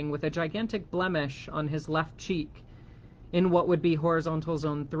breakfast meeting with a gigantic blemish on his left cheek in what would be horizontal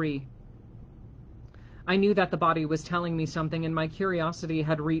zone 3. I knew that the body was telling me something, and my curiosity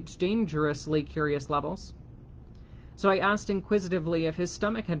had reached dangerously curious levels. So I asked inquisitively if his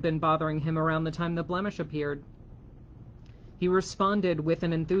stomach had been bothering him around the time the blemish appeared. He responded with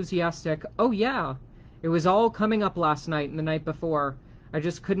an enthusiastic, "Oh yeah, it was all coming up last night and the night before. I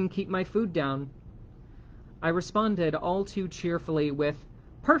just couldn't keep my food down." I responded all too cheerfully with,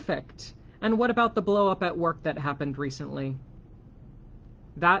 "Perfect! And what about the blow-up at work that happened recently?"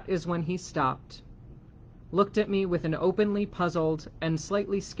 That is when he stopped, looked at me with an openly puzzled and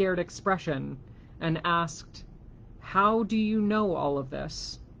slightly scared expression, and asked, "How do you know all of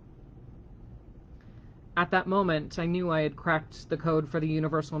this?" At that moment, I knew I had cracked the code for the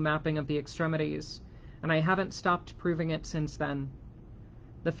universal mapping of the extremities, and I haven't stopped proving it since then.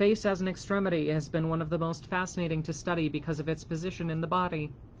 The face as an extremity has been one of the most fascinating to study because of its position in the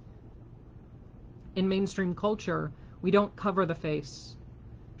body. In mainstream culture, we don't cover the face.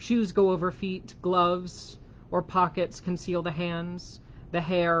 Shoes go over feet, gloves or pockets conceal the hands, the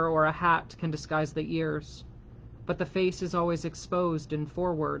hair or a hat can disguise the ears. But the face is always exposed and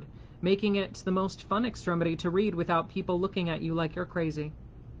forward, making it the most fun extremity to read without people looking at you like you're crazy.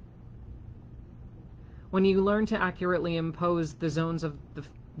 When you learn to accurately impose the zones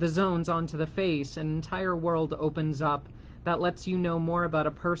onto the face, an entire world opens up that lets you know more about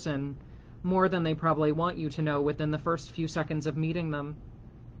a person, more than they probably want you to know within the first few seconds of meeting them.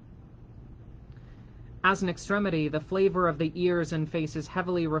 As an extremity, the flavor of the ears and face is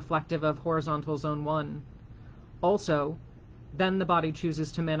heavily reflective of horizontal zone 1. Also, then the body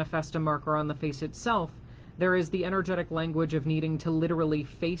chooses to manifest a marker on the face itself. There is the energetic language of needing to literally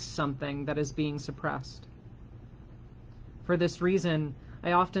face something that is being suppressed. For this reason,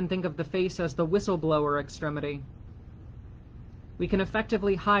 I often think of the face as the whistleblower extremity. We can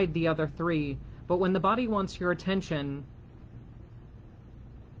effectively hide the other three, but when the body wants your attention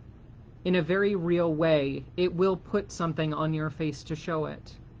in a very real way, it will put something on your face to show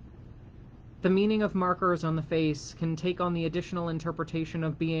it. The meaning of markers on the face can take on the additional interpretation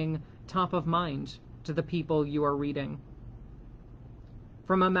of being top of mind to the people you are reading.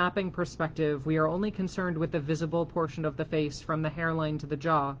 From a mapping perspective, we are only concerned with the visible portion of the face from the hairline to the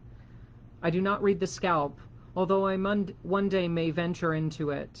jaw. I do not read the scalp, although I one day may venture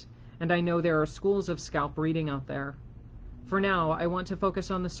into it, and I know there are schools of scalp reading out there. For now, I want to focus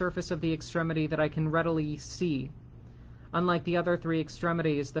on the surface of the extremity that I can readily see. Unlike the other three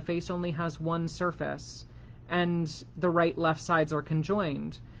extremities, the face only has one surface, and the right-left sides are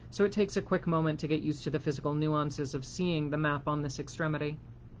conjoined, so it takes a quick moment to get used to the physical nuances of seeing the map on this extremity.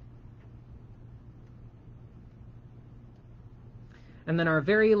 And then our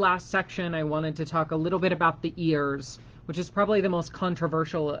very last section, I wanted to talk a little bit about the ears, which is probably the most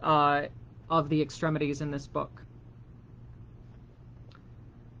controversial of the extremities in this book.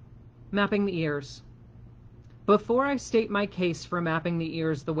 Mapping the ears. Before I state my case for mapping the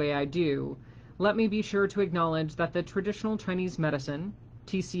ears the way I do, let me be sure to acknowledge that the traditional Chinese medicine,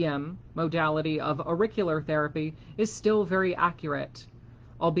 TCM, modality of auricular therapy is still very accurate,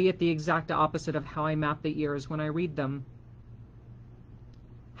 albeit the exact opposite of how I map the ears when I read them.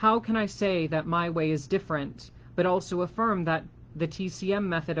 How can I say that my way is different, but also affirm that the TCM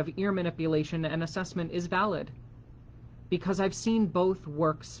method of ear manipulation and assessment is valid? Because I've seen both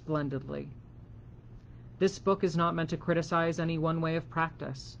work splendidly. This book is not meant to criticize any one way of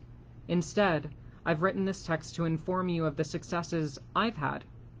practice. Instead, I've written this text to inform you of the successes I've had,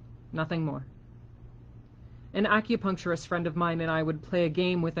 nothing more. An acupuncturist friend of mine and I would play a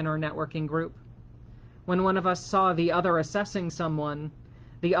game within our networking group. When one of us saw the other assessing someone,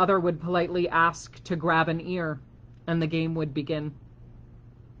 the other would politely ask to grab an ear, and the game would begin.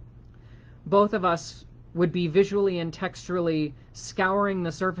 Both of us would be visually and textually scouring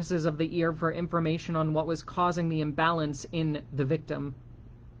the surfaces of the ear for information on what was causing the imbalance in the victim,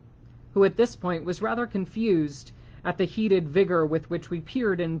 who at this point was rather confused at the heated vigor with which we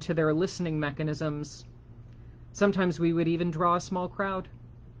peered into their listening mechanisms. Sometimes we would even draw a small crowd.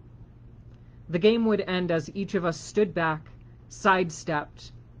 The game would end as each of us stood back,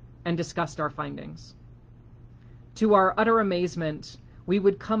 sidestepped, and discussed our findings. To our utter amazement, we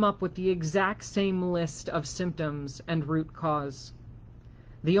would come up with the exact same list of symptoms and root cause.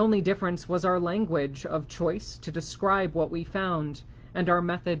 The only difference was our language of choice to describe what we found and our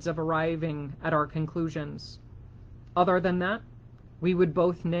methods of arriving at our conclusions. Other than that, we would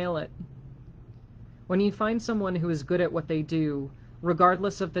both nail it. When you find someone who is good at what they do,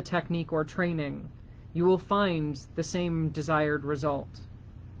 regardless of the technique or training, you will find the same desired result.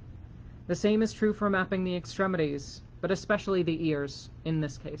 The same is true for mapping the extremities, but especially the ears in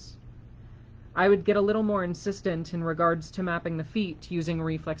this case. I would get a little more insistent in regards to mapping the feet using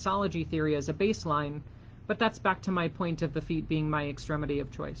reflexology theory as a baseline, but that's back to my point of the feet being my extremity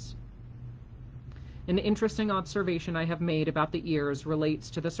of choice. An interesting observation I have made about the ears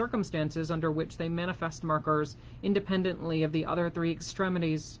relates to the circumstances under which they manifest markers independently of the other three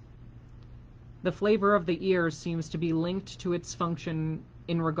extremities. The flavor of the ears seems to be linked to its function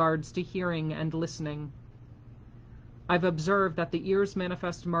in regards to hearing and listening. I've observed that the ears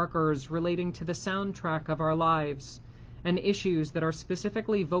manifest markers relating to the soundtrack of our lives and issues that are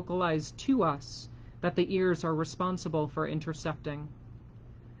specifically vocalized to us that the ears are responsible for intercepting.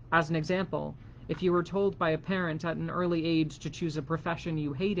 As an example, if you were told by a parent at an early age to choose a profession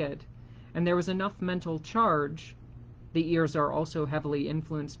you hated, and there was enough mental charge, the ears are also heavily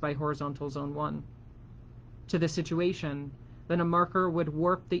influenced by horizontal zone 1, to the situation, then a marker would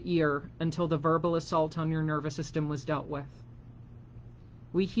warp the ear until the verbal assault on your nervous system was dealt with.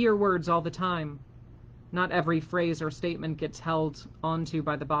 We hear words all the time. Not every phrase or statement gets held onto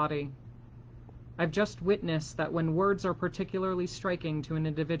by the body. I've just witnessed that when words are particularly striking to an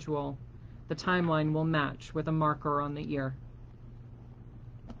individual, the timeline will match with a marker on the ear.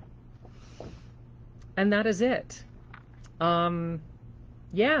 And that is it.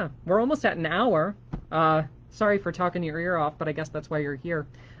 Yeah, we're almost at an hour. Sorry for talking your ear off, but I guess that's why you're here.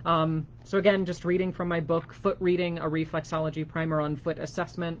 So again, just reading from my book, Foot Reading, a Reflexology Primer on Foot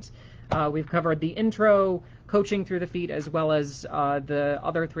Assessment. We've covered the intro, coaching through the feet, as well as the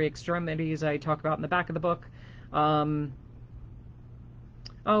other three extremities I talk about in the back of the book.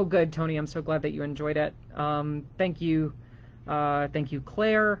 Oh, good, Tony. I'm so glad that you enjoyed it. Thank you. Thank you,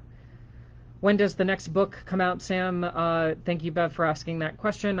 Claire. When does the next book come out, Sam? Thank you, Bev, for asking that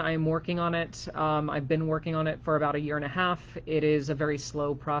question. I am working on it. I've been working on it for about 1.5 years. It is a very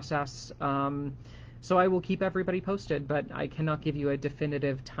slow process. So I will keep everybody posted, but I cannot give you a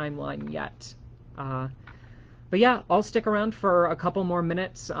definitive timeline yet. But yeah, I'll stick around for a couple more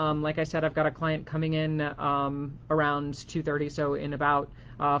minutes. Like I said, I've got a client coming in around 2:30, so in about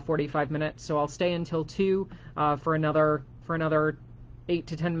 45 minutes. So I'll stay until 2 for another 8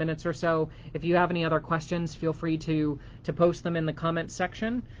 to 10 minutes or so. If you have any other questions, feel free to post them in the comments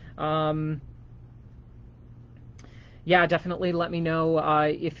section. Yeah, definitely let me know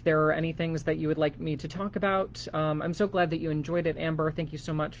if there are any things that you would like me to talk about. I'm so glad that you enjoyed it, Amber. Thank you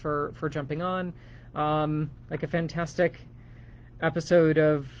so much for jumping on. Like a fantastic episode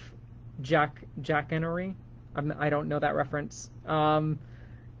of Jackanery. I don't know that reference.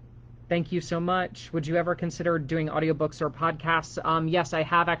 Thank you so much. Would you ever consider doing audiobooks or podcasts? Yes, I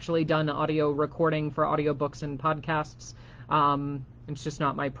have actually done audio recording for audiobooks and podcasts. It's just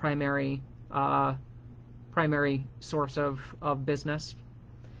not my primary source of business.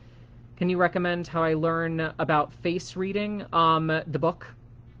 Can you recommend how I learn about face reading? The book.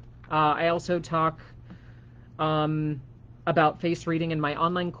 I also talk about face reading in my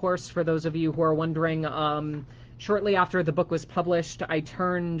online course. For those of you who are wondering, shortly after the book was published, I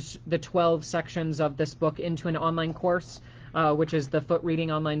turned the 12 sections of this book into an online course, which is the Foot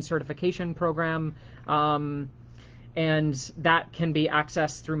Reading Online Certification Program. And that can be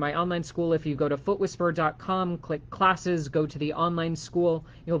accessed through my online school. If you go to footwhisperer.com, click classes, go to the online school,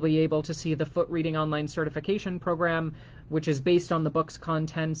 you'll be able to see the Foot Reading Online Certification Program, which is based on the book's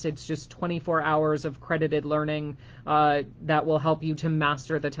contents. It's just 24 hours of credited learning that will help you to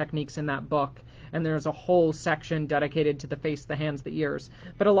master the techniques in that book. And there's a whole section dedicated to the face, the hands, the ears.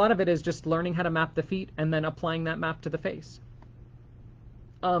 But a lot of it is just learning how to map the feet and then applying that map to the face.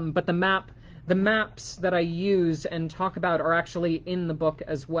 But the maps that I use and talk about are actually in the book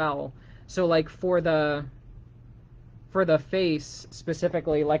as well. So like for the face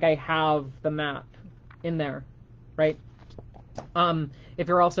specifically, like I have the map in there, right? If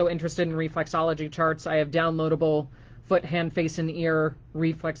you're also interested in reflexology charts, I have downloadable foot, hand, face, and ear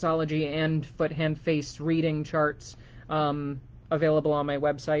reflexology and foot, hand, face reading charts available on my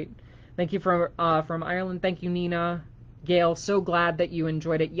website. Thank you from Ireland. Thank you, Nina. Gail, so glad that you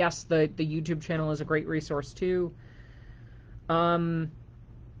enjoyed it. Yes, the YouTube channel is a great resource too. I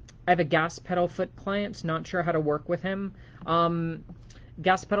have a gas pedal foot client, not sure how to work with him.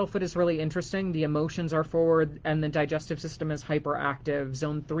 Gas pedal foot is really interesting. The emotions are forward and the digestive system is hyperactive.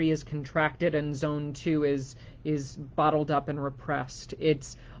 Zone 3 is contracted and zone 2 is bottled up and repressed.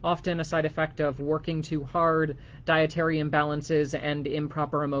 It's often a side effect of working too hard, dietary imbalances, and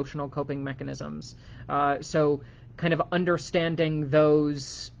improper emotional coping mechanisms. So kind of understanding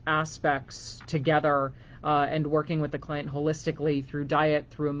those aspects together and working with the client holistically through diet,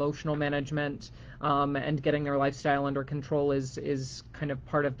 through emotional management, and getting their lifestyle under control is kind of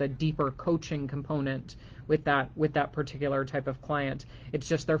part of the deeper coaching component with that particular type of client. It's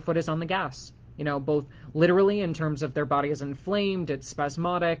just their foot is on the gas. Both literally in terms of their body is inflamed, it's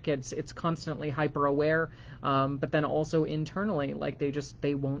spasmodic, it's constantly hyper aware, but then also internally, like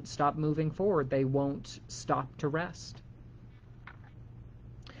they won't stop moving forward. They won't stop to rest.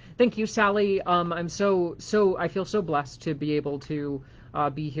 Thank you, Sally. I'm I feel so blessed to be able to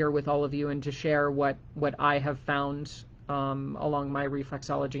be here with all of you and to share what I have found along my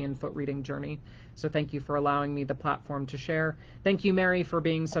reflexology and foot reading journey. So thank you for allowing me the platform to share. Thank you, Mary, for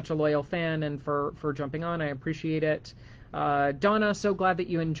being such a loyal fan and for jumping on. I appreciate it. Donna, so glad that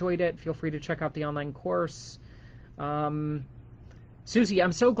you enjoyed it. Feel free to check out the online course. Susie,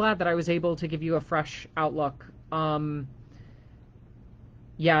 I'm so glad that I was able to give you a fresh outlook.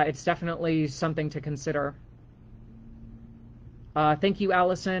 Yeah, it's definitely something to consider. Thank you,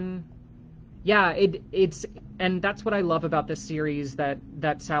 Allison. Yeah, and that's what I love about this series that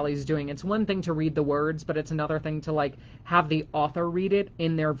Sally's doing. It's one thing to read the words, but it's another thing to like have the author read it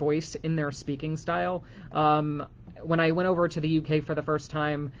in their voice, in their speaking style. When I went over to the UK for the first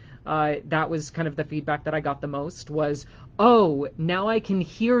time, that was kind of the feedback that I got the most was, oh, now I can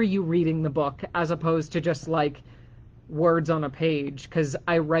hear you reading the book as opposed to just like words on a page, because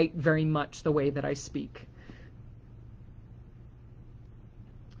I write very much the way that I speak.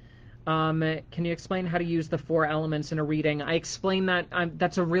 Can you explain how to use the 4 elements in a reading? I explain that.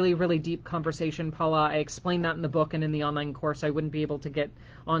 That's a really, really deep conversation, Paula. I explain that in the book and in the online course. I wouldn't be able to get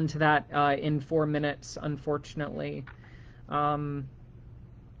onto that in 4 minutes, unfortunately.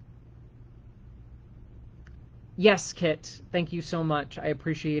 Yes, Kit. Thank you so much. I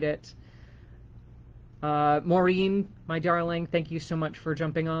appreciate it. Maureen, my darling, thank you so much for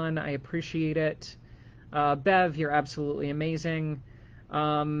jumping on. I appreciate it. Bev, you're absolutely amazing.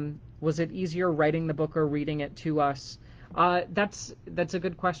 Was it easier writing the book or reading it to us? That's a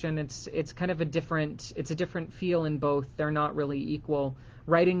good question. It's kind of a different feel in both. They're not really equal.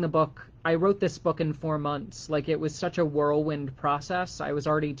 Writing the book, I wrote this book in 4 months. Like, it was such a whirlwind process. I was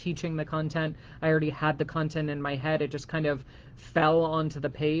already teaching the content. I already had the content in my head. It just kind of fell onto the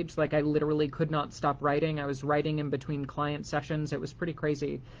page. Like, I literally could not stop writing. I was writing in between client sessions. It was pretty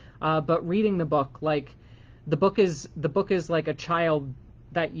crazy. But reading the book, like, the book is like a child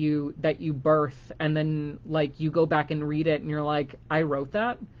that you birth, and then like you go back and read it and you're like, I wrote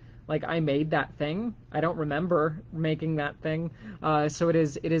that, like I made that thing. I don't remember making that thing. So it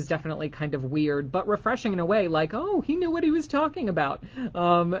is definitely kind of weird but refreshing in a way, like, oh, he knew what he was talking about.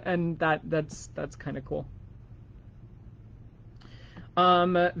 And that's kind of cool.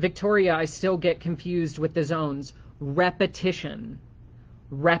 Victoria, I still get confused with the zones. Repetition.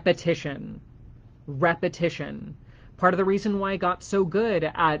 Part of the reason why I got so good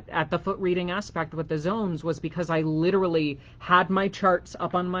at the foot reading aspect with the zones was because I literally had my charts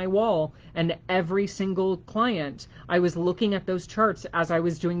up on my wall, and every single client, I was looking at those charts as I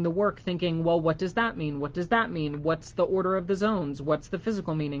was doing the work thinking, well, what does that mean? What does that mean? What's the order of the zones? What's the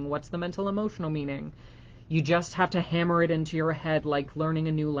physical meaning? What's the mental emotional meaning? You just have to hammer it into your head like learning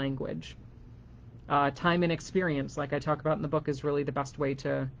a new language. Time and experience, like I talk about in the book, is really the best way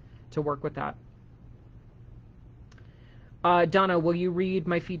to work with that. Donna, will you read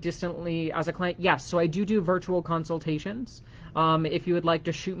my feet distantly as a client? Yes, so I do virtual consultations. If you would like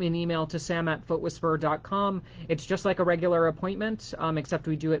to shoot me an email to sam@footwhisperer.com, it's just like a regular appointment, except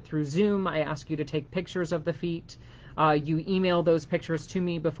we do it through Zoom. I ask you to take pictures of the feet. You email those pictures to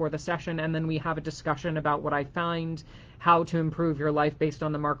me before the session, and then we have a discussion about what I find, how to improve your life based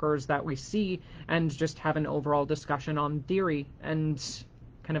on the markers that we see, and just have an overall discussion on theory and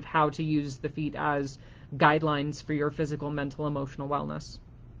kind of how to use the feet as guidelines for your physical, mental, emotional wellness.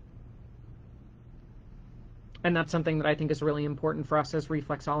 And that's something that I think is really important for us as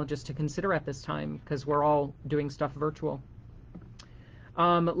reflexologists to consider at this time, because we're all doing stuff virtual.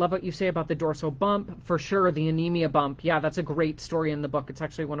 Love what you say about the dorsal bump. For sure, the anemia bump. Yeah, that's a great story in the book. It's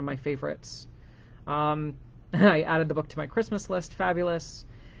actually one of my favorites. I added the book to my Christmas list. Fabulous.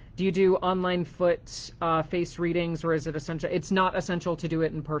 Do you do online foot face readings, or is it essential? It's not essential to do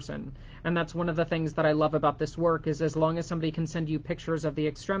it in person. And that's one of the things that I love about this work, is as long as somebody can send you pictures of the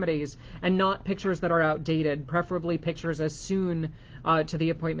extremities, and not pictures that are outdated, preferably pictures as soon to the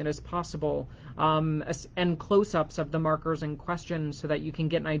appointment as possible, and close-ups of the markers in question so that you can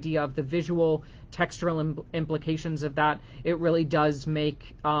get an idea of the visual, textural implications of that. It really does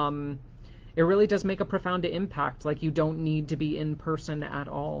make a profound impact. Like, you don't need to be in person at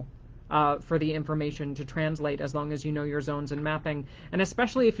all for the information to translate, as long as you know your zones and mapping. And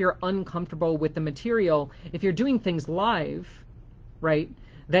especially if you're uncomfortable with the material, if you're doing things live, right,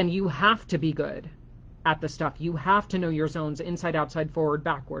 then you have to be good at the stuff. You have to know your zones inside, outside, forward,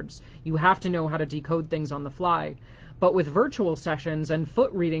 backwards. You have to know how to decode things on the fly. But with virtual sessions and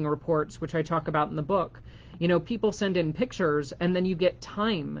foot reading reports, which I talk about in the book, people send in pictures, and then you get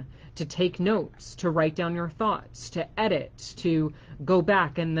time to take notes, to write down your thoughts, to edit, to go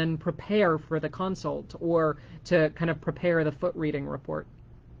back and then prepare for the consult, or to kind of prepare the foot reading report.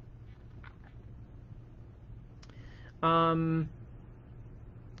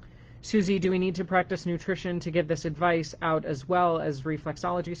 Susie, do we need to practice nutrition to give this advice out as well as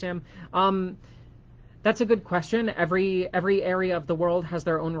reflexology, Sam? That's a good question. Every area of the world has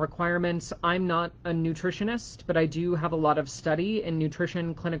their own requirements. I'm not a nutritionist, but I do have a lot of study in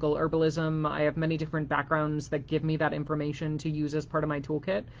nutrition, clinical herbalism. I have many different backgrounds that give me that information to use as part of my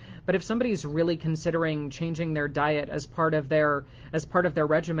toolkit. But if somebody's really considering changing their diet as part of their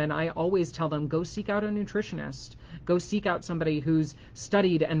regimen, I always tell them, go seek out a nutritionist. Go seek out somebody who's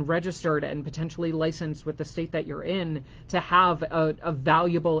studied and registered and potentially licensed with the state that you're in to have a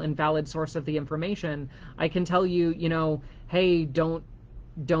valuable and valid source of the information. I can tell you, hey, don't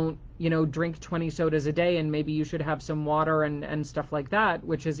drink 20 sodas a day, and maybe you should have some water and stuff like that,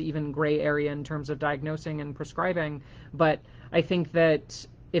 which is even gray area in terms of diagnosing and prescribing. But I think that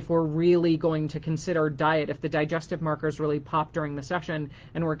if we're really going to consider diet, if the digestive markers really pop during the session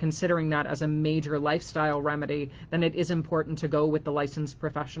and we're considering that as a major lifestyle remedy, then it is important to go with the licensed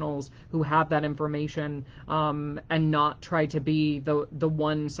professionals who have that information, and not try to be the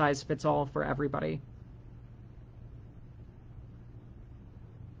one size fits all for everybody.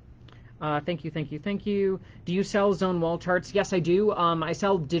 Thank you. Do you sell zone wall charts? Yes, I do. I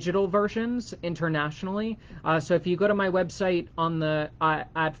sell digital versions internationally. So if you go to my website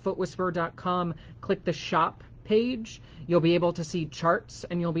at footwhisperer.com, click the shop page, you'll be able to see charts,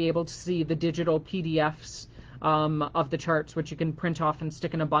 and you'll be able to see the digital PDFs of the charts, which you can print off and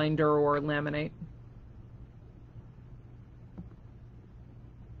stick in a binder or laminate.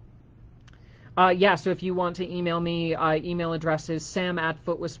 Yeah, so if you want to email me, email address is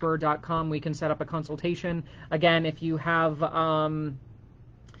sam@footwhisperer.com. We can set up a consultation. Again, if you have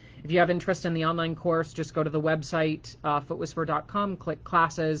interest in the online course, just go to the website, footwhisperer.com, click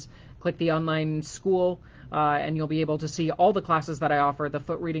classes, click the online school, and you'll be able to see all the classes that I offer: the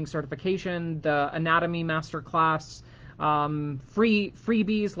foot reading certification, the anatomy master class,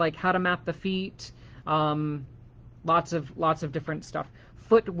 freebies like how to map the feet, lots of different stuff.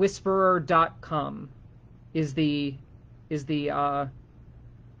 Footwhisperer.com is the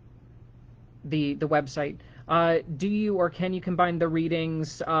website. Do you or can you combine the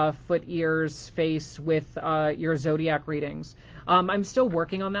readings, foot, ears, face, with your zodiac readings? I'm still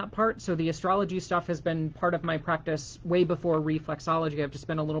working on that part. So the astrology stuff has been part of my practice way before reflexology. I've just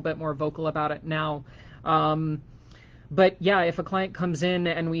been a little bit more vocal about it now. But yeah, if a client comes in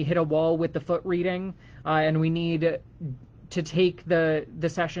and we hit a wall with the foot reading, and we need to take the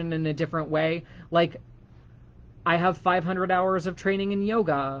session in a different way, like, I have 500 hours of training in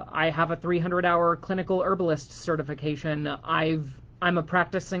yoga. I have a 300-hour clinical herbalist certification. I'm a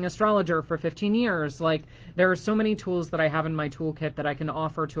practicing astrologer for 15 years. Like, there are so many tools that I have in my toolkit that I can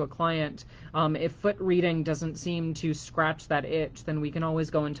offer to a client. If foot reading doesn't seem to scratch that itch, then we can always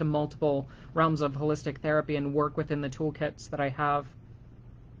go into multiple realms of holistic therapy and work within the toolkits that I have.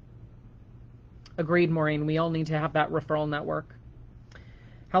 Agreed, Maureen. We all need to have that referral network.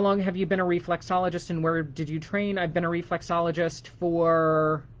 How long have you been a reflexologist, and where did you train? I've been a reflexologist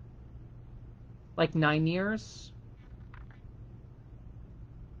for like 9 years.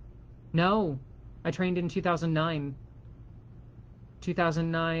 No, I trained in 2009.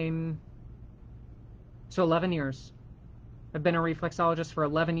 2009, so 11 years. I've been a reflexologist for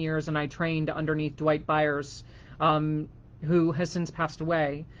 11 years, and I trained underneath Dwight Byers, who has since passed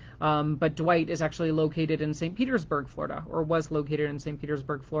away. But Dwight is actually located in St. Petersburg, Florida, or was located in St.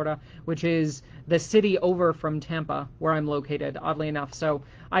 Petersburg, Florida, which is the city over from Tampa, where I'm located, oddly enough. So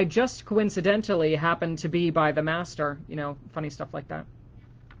I just coincidentally happened to be by the master, funny stuff like that.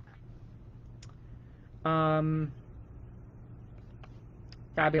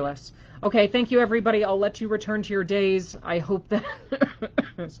 Fabulous. Okay, thank you, everybody. I'll let you return to your days. I hope that...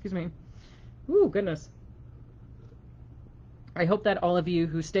 Excuse me. Ooh, goodness. I hope that all of you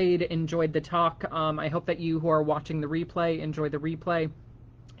who stayed enjoyed the talk. I hope that you who are watching the replay enjoy the replay.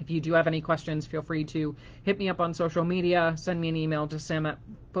 If you do have any questions, feel free to hit me up on social media, send me an email to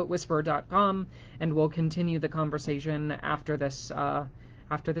sam@footwhisperer.com, and we'll continue the conversation after this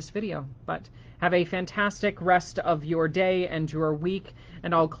video. But have a fantastic rest of your day and your week,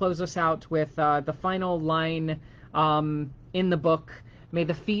 and I'll close us out with the final line in the book, "May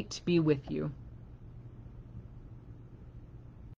the feet be with you."